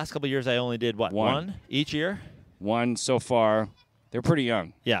the last couple of years I only did One. one each year. 1 so far. They're pretty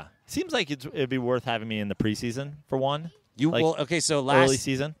young. Yeah, seems like it'd be worth having me in the preseason for one. You Like, will. Okay, so early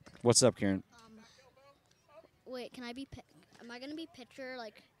season. What's up, Kieran? Wait, can I be? Am I gonna be pitcher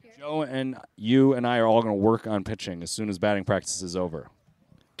like here? Joe and you and I are all going to work on pitching as soon as batting practice is over.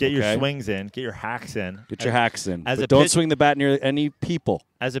 Get your Okay. swings in. Get your hacks in. Get your hacks in. as But a don't pitch- swing the bat near any people.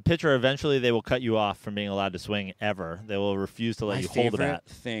 As a pitcher, eventually they will cut you off from being allowed to swing ever. They will refuse to let My you hold the favorite bat.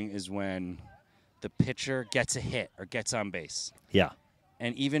 thing is when the pitcher gets a hit or gets on base. Yeah.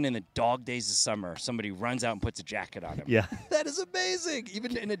 And even in the dog days of summer, somebody runs out and puts a jacket on him. Yeah. That is amazing.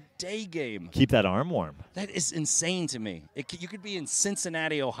 Even in a day game. Keep that arm warm. That is insane to me. You could be in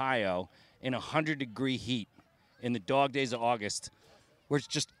Cincinnati, Ohio, in 100-degree heat in the dog days of August, where it's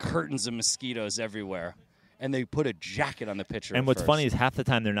just curtains of mosquitoes everywhere, and they put a jacket on the pitcher. And what's first. funny is half the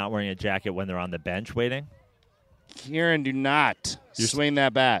time they're not wearing a jacket when they're on the bench waiting. Kieran, do not swing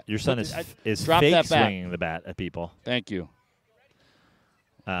that bat. Your son is drop fake that bat. swinging the bat at people. Thank you.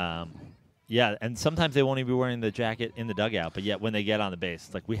 Yeah, and sometimes they won't even be wearing the jacket in the dugout, but yet when they get on the base,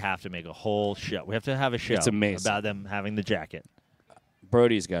 it's like we have to make a whole show. We have to have a show It's amazing. about them having the jacket.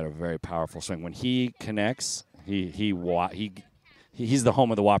 Brody's got a very powerful swing. When he connects, he's the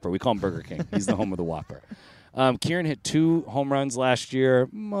home of the Whopper. We call him Burger King. He's the home of the Whopper. Kieran hit 2 home runs last year.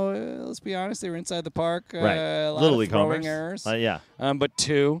 Let's be honest, they were inside the park. Right. A lot Little of league throwing homers. errors. Yeah. But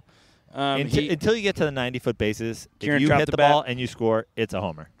 2. Until you get to the 90-foot bases, Kieran if you dropped hit the the bat. ball and you score, it's a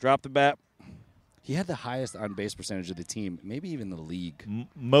homer. Drop the bat. He had the highest on-base percentage of the team, maybe even the league.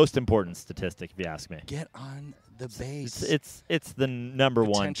 Most important statistic, if you ask me. Get on the base. It's the number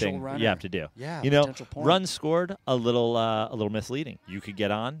one Potential thing runner. you have to do. Yeah, you know, potential point. runs scored a little misleading. You could get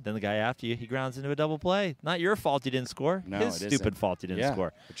on, then the guy after you, he grounds into a double play. Not your fault you didn't score. No, His it stupid isn't. fault you didn't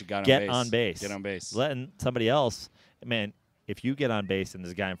score. But you got Get on base. Get on base. Letting somebody else, man. If you get on base and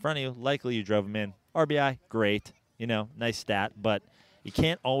there's a guy in front of you, likely you drove him in. RBI, great. You know, nice stat, but you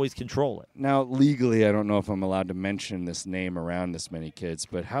can't always control it. Now, legally, I don't know if I'm allowed to mention this name around this many kids,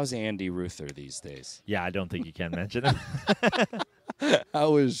 but how's Andy Ruther these days? Yeah, I don't think you can mention him.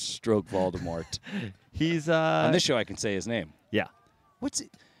 How is Stroke Voldemort? He's On this show, I can say his name. Yeah. What's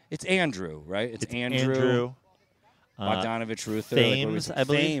it? It's Andrew, right? It's Andrew Bogdanovich Ruther. Thames, I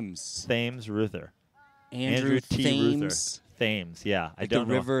believe. Thames. Thames Ruther. Andrew T. Thames. Ruther. Thames, yeah. I Like don't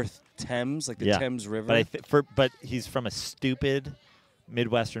the know. River Thames, like the Thames River. But he's from a stupid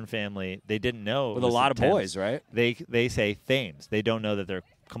Midwestern family. They didn't know. With it a was lot the of Thames. boys, right? They say Thames. They don't know that they're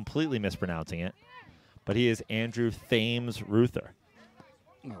completely mispronouncing it. But he is Andrew Thames Ruther.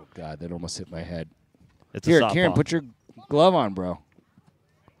 Oh, God, that almost hit my head. It's Here, a softball. Kieran, put your glove on, bro.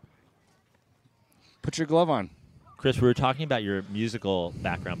 Put your glove on. Chris, we were talking about your musical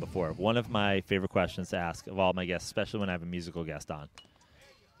background before. One of my favorite questions to ask of all my guests, especially when I have a musical guest on,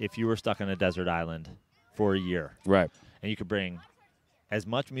 if you were stuck on a desert island for a year, Right. and you could bring as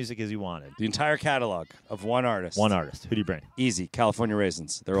much music as you wanted, The entire catalog of one artist. one artist, who do you bring? Easy. California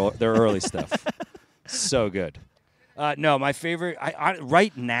Raisins. They're early stuff. So good. No, my favorite.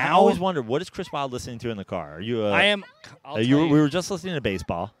 Right I now. always wonder, what is Chris Wylde listening to in the car? Are you? I am. I'll tell We you, were just listening to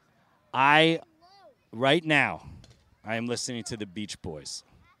baseball. right now, I am listening to the Beach Boys.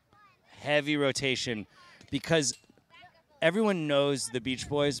 Heavy rotation, because everyone knows the Beach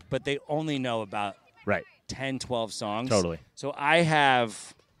Boys, but they only know about Right. 10, 12 songs. Totally. So I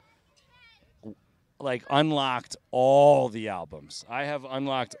have unlocked all the albums. I have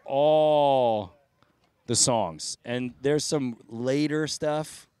unlocked all the songs. And there's some later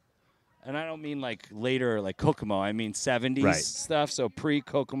stuff. And I don't mean later like Kokomo. I mean 70s Right. stuff. So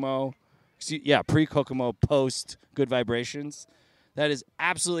pre-Kokomo. Pre-Kokomo, post Good Vibrations. That is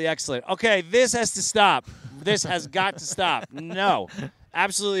absolutely excellent. Okay, this has to stop. This has got to stop. No,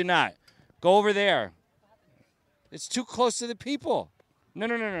 absolutely not. Go over there. It's too close to the people.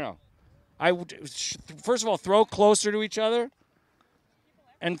 No. First of all, throw closer to each other.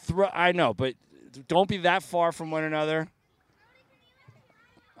 And I know, but don't be that far from one another.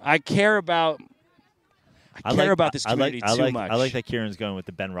 I care about this community too much. I like that Kieran's going with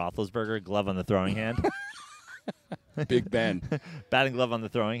the Ben Roethlisberger glove on the throwing hand. Big Ben. Batting glove on the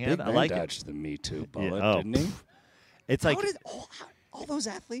throwing hand. Big I Ben like it. dodged the Me Too bullet, Yeah, didn't he? It's like How did all those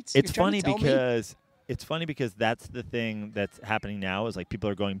athletes? it's you're trying to funny tell me? because that's the thing that's happening now is like people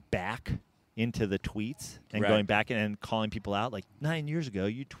are going back into the tweets and Right. going back and calling people out. Like 9 years ago,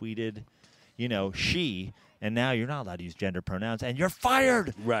 you tweeted, she, and now you're not allowed to use gender pronouns, and you're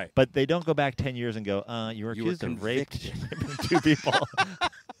fired. Right. But they don't go back 10 years and go, you were You were accused of rape convicted. two people.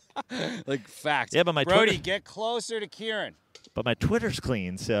 Like facts. Yeah, but my Brody, Twitter- get closer to Kieran. But my Twitter's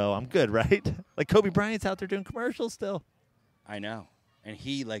clean, so I'm good, right? Like Kobe Bryant's out there doing commercials still. I know, and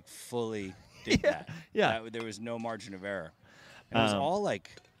he fully did that. Yeah. There was no margin of error. And it was all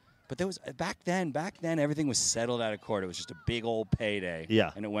but there was back then. Everything was settled out of court. It was just a big old payday.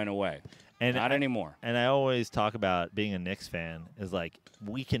 Yeah. and it went away. And Not anymore. And I always talk about being a Knicks fan is like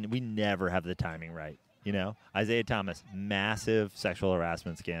we never have the timing right. Isaiah Thomas, massive sexual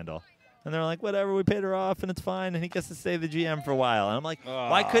harassment scandal. And they're like, whatever, we paid her off and it's fine, and he gets to stay the GM for a while. And I'm like,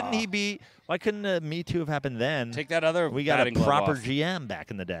 why couldn't Me Too have happened then? Take that other We got a batting glove proper off. GM back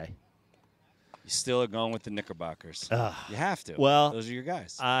in the day. You still are going with the Knickerbockers. You have to. Well, those are your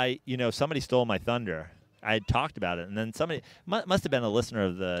guys. Somebody stole my thunder. I had talked about it, and then somebody must have been a listener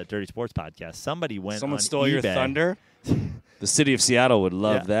of the Dirty Sports podcast. Someone on stole eBay. your thunder? The city of Seattle would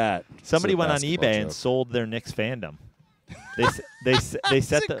love that. Somebody It's a went on basketball eBay joke. and sold their Knicks fandom. They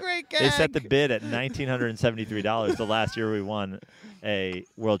set the bid at $1,973 the last year we won a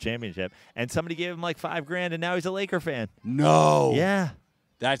world championship, and somebody gave him like $5,000, and now he's a Laker fan. No. Yeah,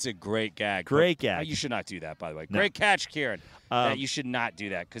 That's a great gag. Great But, gag. You should not do that, by the way. No. Great catch, Kieran. You should not do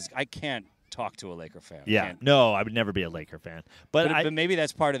that because I can't talk to a Laker fan. yeah. Can't. No, I would never be a Laker fan. But maybe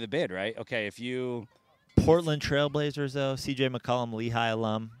that's part of the bid, right? Okay, if you... Portland Trailblazers, though, C.J. McCollum, Lehigh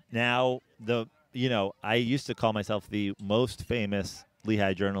alum. Now, I used to call myself the most famous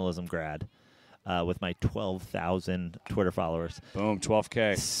Lehigh journalism grad with my 12,000 Twitter followers. Boom,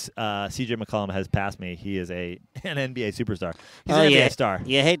 12K. C.J. McCollum has passed me. He is an NBA superstar. He's Oh, an yeah. NBA star.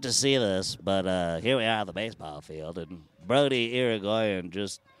 You hate to see this, but here we are at the baseball field, and Brody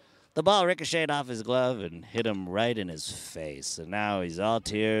Irigoyen the ball ricocheted off his glove and hit him right in his face. And now he's all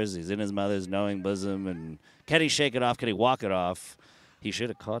tears. He's in his mother's knowing bosom. And can he shake it off? Can he walk it off? He should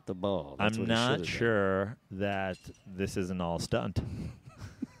have caught the ball. That's I'm what he should not have sure that this is an all stunt.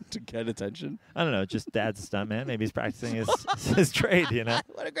 To get attention. I don't know. Just dad's a stunt man. Maybe he's practicing his trade,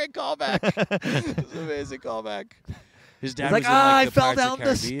 What a great callback. It's an amazing callback. His dad He's like, was in, like, I the fell Pirates of down the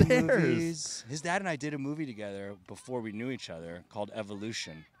Caribbean stairs. movies. His dad and I did a movie together before we knew each other called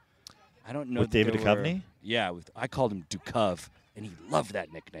Evolution. I don't know. With that David there were- Duchovny? Yeah, I called him Ducov, and he loved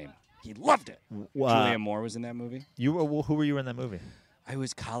that nickname. He loved it. Julianne Moore was in that movie. Who were you in that movie? I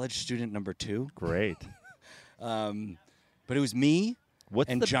was college student number 2. Great. But it was me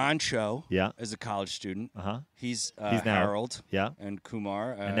and John Cho Yeah. as a college student. Uh-huh. He's now- Harold Yeah. and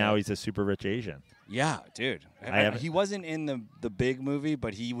Kumar. And now he's a super rich Asian. Yeah, dude. haven't- He wasn't in the big movie,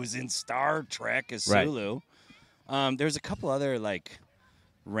 but he was in Star Trek as Right. Sulu. There's a couple other like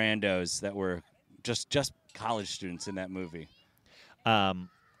randos that were just college students in that movie.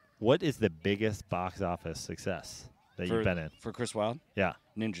 What is the biggest box office success that you've been in? For Chris Wylde? Yeah.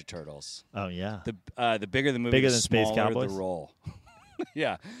 Ninja Turtles. Oh, yeah. The bigger the movie, Bigger the than Space smaller Cowboys? the role.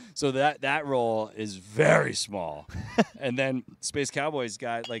 Yeah. So that role is very small. And then Space Cowboys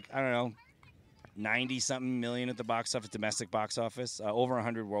got like, I don't know, 90-something million at the box office, domestic box office, over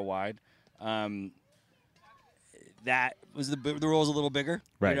 100 worldwide. That was the role's a little bigger.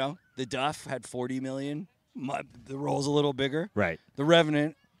 Right. You know, The Duff had 40 million. The role's a little bigger. Right. The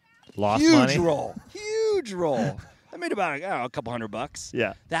Revenant, Lost huge money? role. Huge role. I made about, I don't know, a couple $100.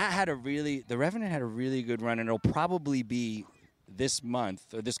 Yeah. The Revenant had a really good run, and it'll probably be this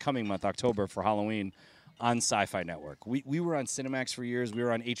month, or this coming month, October, for Halloween on Sci-Fi Network. We were on Cinemax for years. We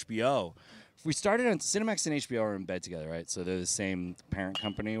were on HBO. We started on Cinemax and HBO are in bed together, right? So they're the same parent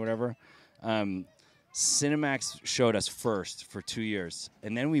company or whatever. Cinemax showed us first for 2 years,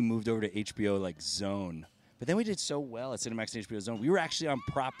 and then we moved over to HBO like Zone. But then we did so well at Cinemax and HBO Zone. We were actually on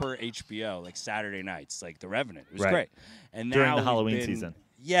proper HBO, like Saturday nights, like The Revenant. It was Right. great. And During now the we've Halloween been- season.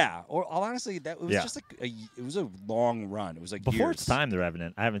 Yeah, or honestly, it was Yeah. just like it was a long run. It was like Before years. its time, The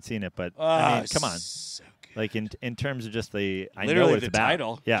Revenant. I haven't seen it, but Ah, I mean, come on. so good. Like in terms of just I know Literally what it's the about.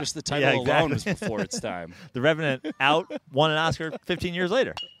 title. Yeah. Just the title Yeah, alone exactly. was before its time. The Revenant won an Oscar 15 years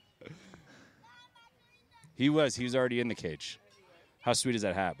later. He was already in the cage. How sweet is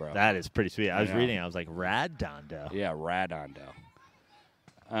that hat, bro? That is pretty sweet. I was know. reading. I was like, Radondo. Yeah, Radondo.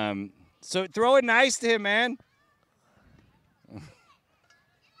 So throw it nice to him, man.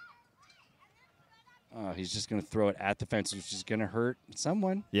 Oh, he's just going to throw it at the fence, which is going to hurt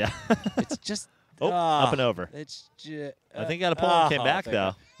someone. Yeah. It's just... Up and over. It's just... I think he got a pull and came back, thank though.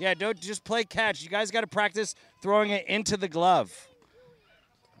 God. Yeah, don't just play catch. You guys got to practice throwing it into the glove.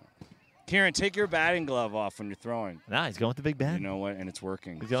 Kieran, take your batting glove off when you're throwing. Nah, he's going with the Big Ben. You know what? And it's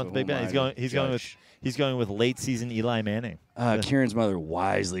working. He's going So with the Big who Ben. am I to judge? He's going with late season Eli Manning. Kieran's mother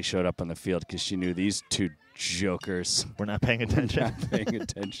wisely showed up on the field because she knew these two jokers We're not paying attention. not paying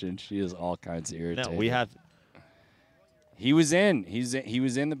attention. She is all kinds of irritating. No, we have. He was in. He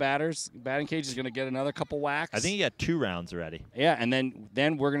was in the batting cage. He's going to get another couple whacks. I think he got 2 rounds already. Yeah, and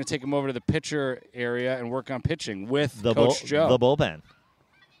then we're going to take him over to the pitcher area and work on pitching with Coach Joe. The bullpen.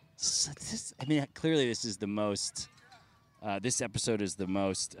 So clearly this is the most. This episode is the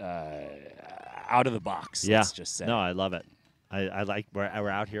most out of the box. Yeah. Let's just say. No, I love it. I like we're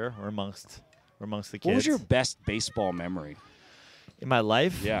out here. We're amongst the kids. What was your best baseball memory? in my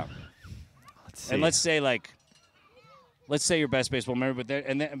life? Yeah. Let's see. And let's say like let's say your best baseball memory, but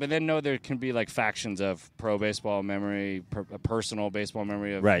then no, there can be like factions of pro baseball memory, a personal baseball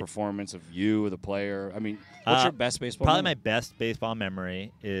memory of performance of you, the player. I mean, what's your best baseball probably memory? my best baseball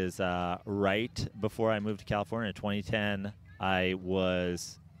memory is right before I moved to California in 2010.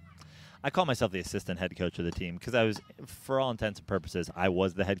 I call myself the assistant head coach of the team because I was, for all intents and purposes, I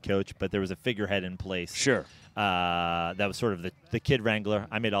was the head coach, but there was a figurehead in place. Sure. That was sort of the kid wrangler.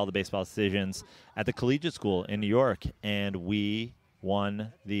 I made all the baseball decisions at the collegiate school in New York, and we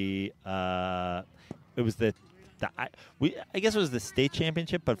won the. It was I guess it was the state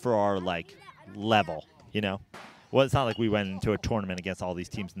championship, but for our level, Well, it's not like we went into a tournament against all these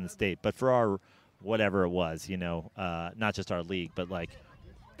teams in the state, but for our whatever it was, not just our league, but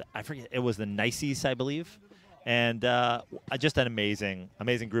I forget, it was the Nices, I believe. And just an amazing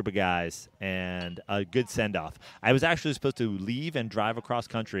group of guys and a good send-off. I was actually supposed to leave and drive across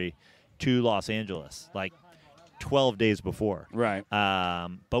country to Los Angeles 12 days before. Right.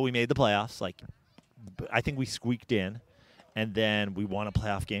 But we made the playoffs. I think we squeaked in, and then we won a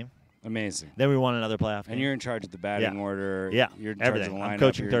playoff game. Amazing. Then we won another playoff game. And you're in charge of the batting order. Yeah, you're in charge everything. of the lineup. I'm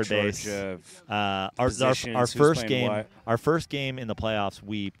coaching you're third in base. Of Our who's first playing game, what. our first game in the playoffs,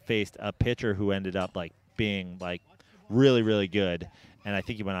 we faced a pitcher who ended up being really, really good, and I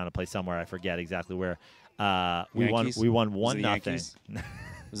think he went on to play somewhere. I forget exactly where. We Yankees? won Was it the 1-0. Yankees?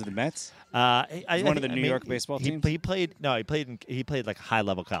 Was it the Mets? One of the New York baseball teams? He played high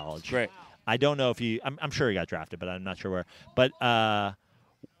level college. Great. I don't know if I'm sure he got drafted, but I'm not sure where. But our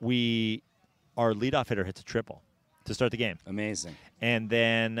leadoff hitter hits a triple to start the game. Amazing. And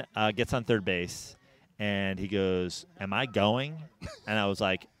then gets on third base, and he goes, "Am I going?" And I was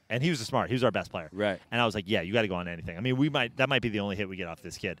like, and he was smart. He was our best player. Right. And I was like, "Yeah, you got to go on anything." I mean, that might be the only hit we get off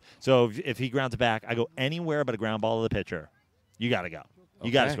this kid. So if he grounds it back, I go anywhere but a ground ball to the pitcher. You got to go.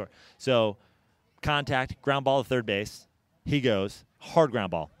 You got to score. So contact, ground ball to third base. He goes, hard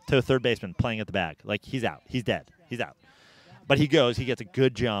ground ball to a third baseman playing at the bag. He's out. He's dead. He's out. But he goes. He gets a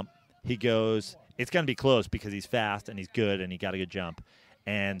good jump. He goes. It's going to be close because he's fast and he's good and he got a good jump.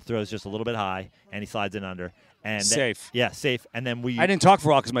 And throws just a little bit high, and he slides it under. And safe. Safe. And then I didn't talk for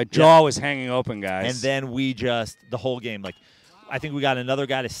a while because my jaw was hanging open, guys. And then we just, the whole game, I think we got another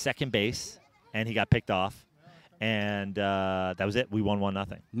guy to second base, and he got picked off. And that was it. We won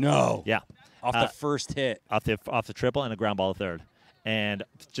 1-0. No. Yeah. Off the first hit. Off the triple and a ground ball to third. And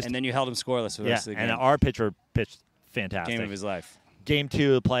then you held him scoreless for the rest of the game. And our pitcher pitched fantastic. Game of his life. Game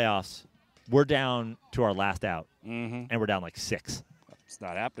 2 of the playoffs, we're down to our last out, and we're down 6. It's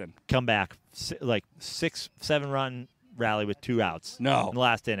not happening. Come back, 6-7 run rally with 2 outs. No. In the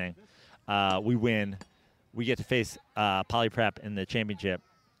last inning. We win. We get to face Poly Prep in the championship.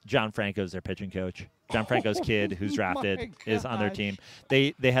 John Franco's their pitching coach. John Franco's kid, who's drafted, is on their team.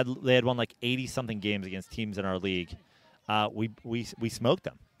 They had won 80-something games against teams in our league. We smoked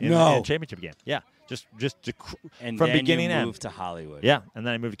them in the championship game. Yeah, just and from then beginning to you end. moved to Hollywood. Yeah, and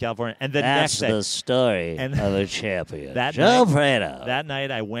then I moved to California. And the That's next day, the story and of a champion. that Joe night- Prado. that night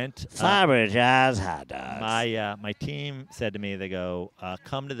I went. Farmer John's hot dogs. My team said to me, they go,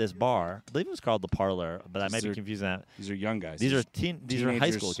 come to this bar. I believe it was called the Parlor, but I might be confusing that. These are young guys. These are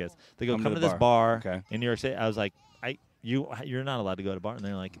high school kids. They go, come come to to the this bar. bar Okay. in New York City. I was like, you're not allowed to go to bar. And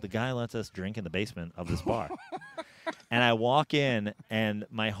they're like, the guy lets us drink in the basement of this bar. And I walk in, and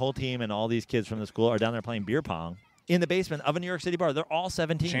my whole team and all these kids from the school are down there playing beer pong in the basement of a New York City bar. They're all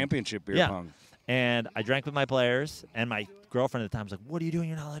 17. Championship beer pong. And I drank with my players, and my girlfriend at the time was like, "What are you doing?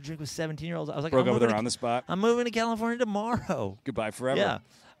 You're not allowed to drink with 17-year-olds." I was like, Broke "I'm over moving there to- on the spot. I'm moving to California tomorrow." Goodbye forever.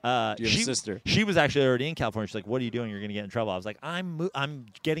 Yeah. Do you have a sister? She was actually already in California. She's like, "What are you doing? You're going to get in trouble." I was like, I'm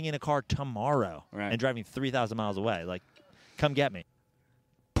getting in a car tomorrow and driving 3,000 miles away. Come get me.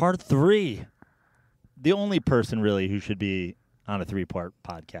 Part 3. The only person really who should be on a 3-part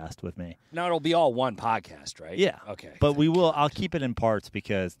podcast with me. No, it'll be all one podcast, right? Yeah. Okay. But I'll keep it in parts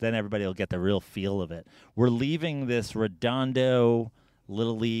because then everybody will get the real feel of it. We're leaving this Redondo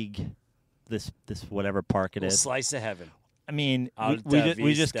Little League, this whatever park it is. Slice of heaven. I mean, Alta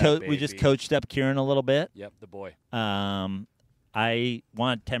we just Vista, coached up Kieran a little bit. Yep, the boy. I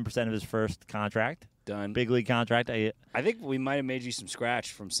want 10% of his first contract. Done. Big league contract. I think we might have made you some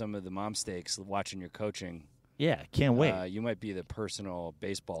scratch from some of the mom steaks watching your coaching. Yeah, can't wait. You might be the personal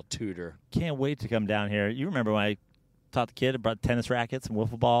baseball tutor. Can't wait to come down here. You remember when I taught the kid about tennis rackets and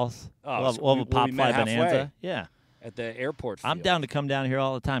wiffle balls? Oh, we'll have a pop we fly met halfway. bonanza. Yeah. At the airport field. I'm down to come down here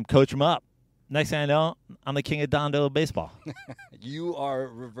all the time, coach them up. Next thing I know, I'm the king of Dondo baseball. You are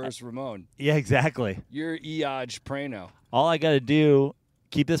reverse Ramon. Yeah, exactly. You're Iaj Prano. All I got to do,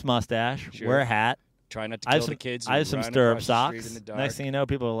 keep this mustache, wear a hat. Try not to kill the kids. I have some run stirrup across the street socks. in the dark. Next thing you know,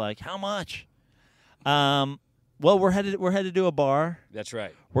 people are like, "How much?" Well, we're headed to a bar. That's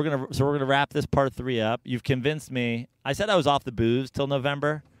right. We're gonna wrap this part 3 up. You've convinced me. I said I was off the booze till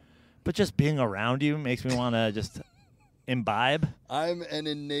November, but just being around you makes me want to just imbibe. I'm an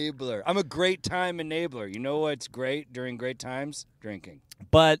enabler. I'm a great time enabler. You know what's great during great times? Drinking.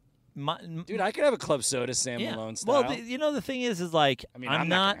 But Dude, I could have a club soda Sam Malone style. Well, the thing is like I mean, I'm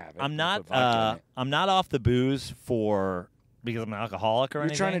not gonna have it. I'm We'll put vodka in it. I'm not off the booze because I'm an alcoholic or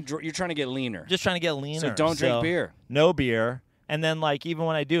anything. You're trying to get leaner. Just trying to get leaner. So don't drink beer. No beer. And then like even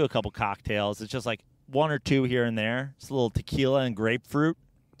when I do a couple cocktails, it's just like 1 or 2 here and there. It's a little tequila and grapefruit.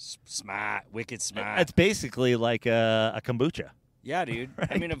 Smart, wicked smart. It's basically like a kombucha. Yeah, dude.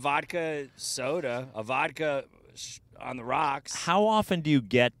 Right? I mean, a vodka soda, on the rocks. How often do you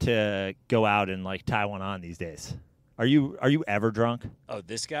get to go out and like tie one on these days? Are you ever drunk? Oh,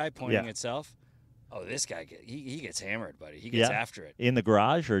 this guy pointing itself? Oh, this guy, he gets hammered, buddy. He gets after it. In the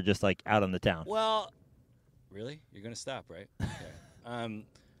garage or just like out on the town? Well, really? You're going to stop, right? Okay.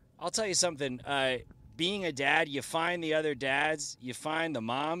 I'll tell you something. Being a dad, you find the other dads, you find the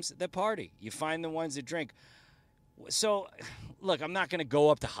moms that party. You find the ones that drink. So, look, I'm not going to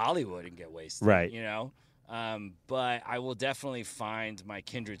go up to Hollywood and get wasted. Right. You know? But I will definitely find my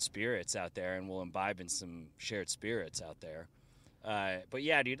kindred spirits out there, and we'll imbibe in some shared spirits out there. But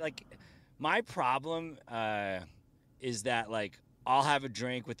yeah, dude, like my problem is that like I'll have a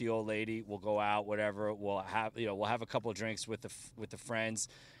drink with the old lady, we'll go out, whatever. We'll have a couple of drinks with the friends,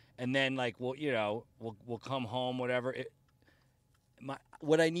 and then like we'll come home, whatever.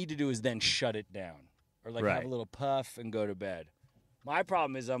 What I need to do is then shut it down, or like have a little puff and go to bed. My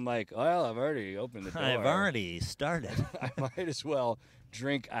problem is I'm like, well, I've already opened the door. I've already started. I might as well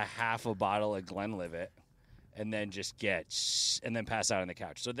drink a half a bottle of Glenlivet and then just and then pass out on the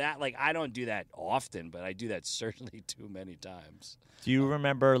couch. So that, like, I don't do that often, but I do that certainly too many times. Do you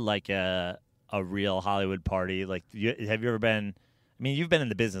remember like a real Hollywood party? Like, have you ever been? I mean, you've been in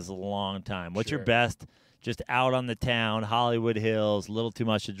the business a long time. What's your best? Just out on the town, Hollywood Hills, a little too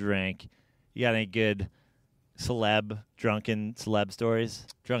much to drink. You got any good drunken celeb stories?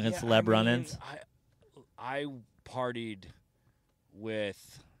 Drunken celeb run-ins? I partied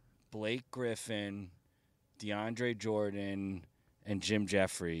with Blake Griffin, DeAndre Jordan, and Jim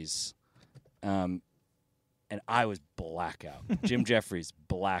Jeffries. And I was blackout. Jim Jeffries,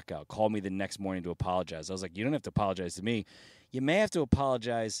 blackout. Called me the next morning to apologize. I was like, you don't have to apologize to me. You may have to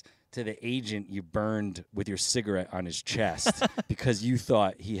apologize to the agent you burned with your cigarette on his chest because you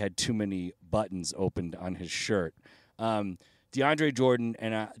thought he had too many buttons opened on his shirt. DeAndre Jordan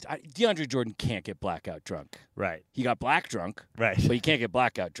DeAndre Jordan can't get blackout drunk. Right. He got black drunk. Right. But he can't get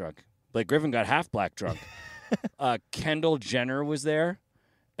blackout drunk. Blake Griffin got half black drunk. Kendall Jenner was there.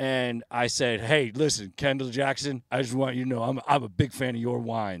 And I said, hey, listen, Kendall Jackson, I just want you to know I'm a big fan of your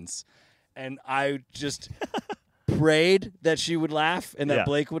wines. And I just prayed that she would laugh and that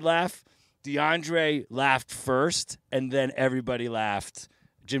Blake would laugh. DeAndre laughed first, and then everybody laughed.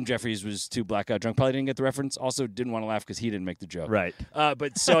 Jim Jeffries was too blackout drunk. Probably didn't get the reference. Also didn't want to laugh because he didn't make the joke. Right.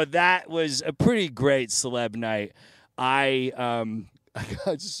 But so that was a pretty great celeb night. I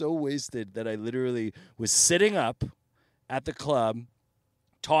got so wasted that I literally was sitting up at the club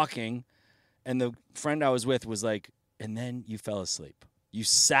talking, and the friend I was with was like, and then you fell asleep. You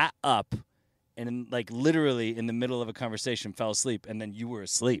sat up and literally in the middle of a conversation fell asleep, and then you were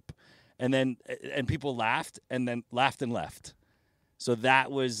asleep. And people laughed and then laughed and left. So that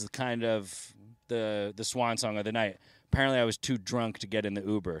was kind of the swan song of the night. Apparently I was too drunk to get in the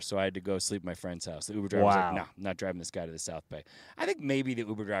Uber, so I had to go sleep at my friend's house. The Uber driver was like, no, I'm not driving this guy to the South Bay. I think maybe the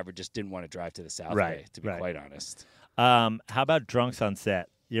Uber driver just didn't want to drive to the South Bay, to be quite honest. How about drunks on set?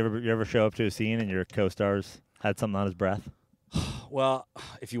 You ever show up to a scene and your co-stars had something on his breath? Well,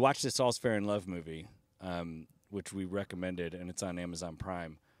 if you watch this All's Fair in Love movie, which we recommended, and it's on Amazon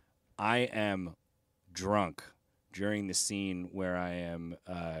Prime, I am drunk during the scene where I am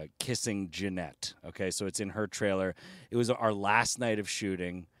kissing Jeanette. Okay, so it's in her trailer. It was our last night of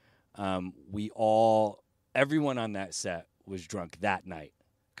shooting. Everyone on that set was drunk that night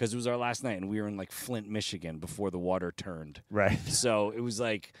because it was our last night, and we were in Flint, Michigan before the water turned. Right. So it was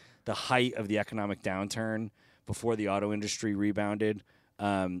like the height of the economic downturn before the auto industry rebounded.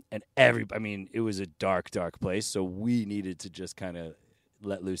 And it was a dark, dark place. So we needed to just kind of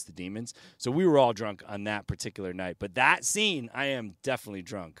let loose the demons. So we were all drunk on that particular night. But that scene, I am definitely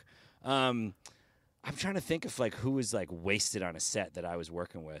drunk. I'm trying to think of who was wasted on a set that I was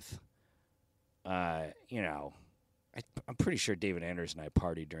working with. I'm pretty sure David Anders and I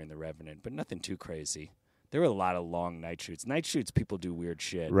partied during The Revenant, but nothing too crazy. There were a lot of long night shoots. Night shoots, people do weird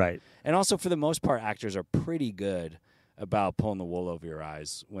shit. Right. And also, for the most part, actors are pretty good about pulling the wool over your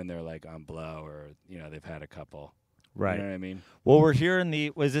eyes when they're like on blow or they've had a couple. Right. You know what I mean? Well, we're here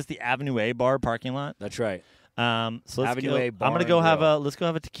in was this the Avenue A bar parking lot? That's right. So let's Avenue A bar I'm gonna and go grill. let's go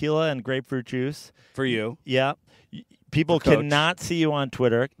have a tequila and grapefruit juice. For you. Yeah. People For Coach. cannot see you on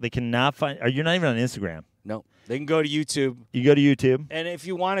Twitter. They cannot find. You're not even on Instagram. No. They can go to YouTube. You go to YouTube. And if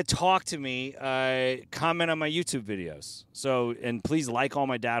you want to talk to me, comment on my YouTube videos. And please like all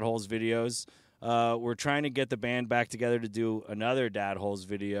my Dad Holes videos. We're trying to get the band back together to do another Dad Holes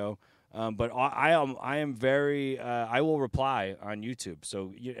video. But I am very. I will reply on YouTube.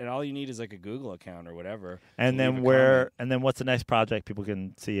 So and all you need is like a Google account or whatever. And then what's the next project people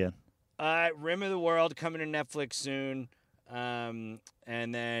can see you? Rim of the World coming to Netflix soon.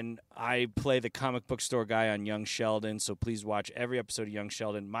 And then I play the comic book store guy on Young Sheldon, so please watch every episode of Young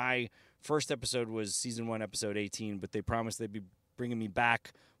Sheldon. My first episode was season 1, episode 18, but they promised they'd be bringing me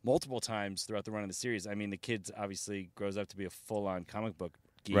back multiple times throughout the run of the series. I mean, the kid obviously grows up to be a full-on comic book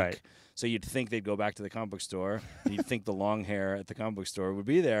geek, right? So you'd think they'd go back to the comic book store, and you'd think the long hair at the comic book store would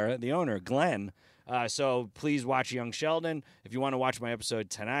be there, the owner, Glenn. So please watch Young Sheldon. If you want to watch my episode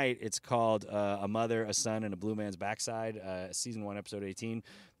tonight, it's called A Mother, a Son, and a Blue Man's Backside, season 1, episode 18.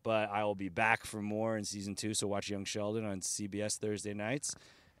 But I will be back for more in season 2, so watch Young Sheldon on CBS Thursday nights.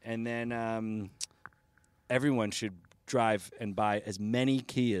 And then everyone should drive and buy as many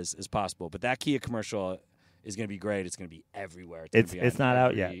Kias as possible. But that Kia commercial is going to be great. It's going to be everywhere. It's not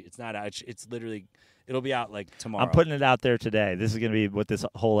out yet. It's not out. It's literally, it'll be out like tomorrow. I'm putting it out there today. This is going to be what this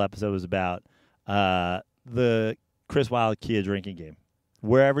whole episode was about. The Chris Wylde Kia drinking game.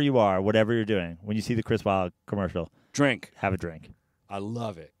 Wherever you are, whatever you're doing, when you see the Chris Wylde commercial, drink. Have a drink. I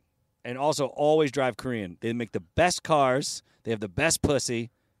love it. And also, always drive Korean. They make the best cars. They have the best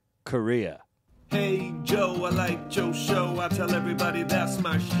pussy. Korea. Hey Joe, I like Joe's show. I tell everybody that's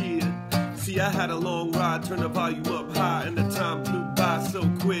my shit. See, I had a long ride, turn the volume up high, and the time flew by so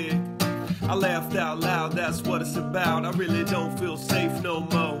quick. I laughed out loud, that's what it's about. I really don't feel safe no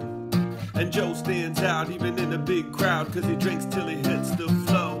more. And Joe stands out even in a big crowd, cause he drinks till he hits the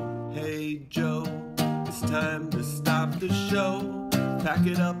flow. Hey Joe, it's time to stop the show. Pack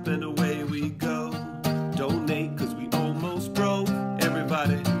it up and away we go.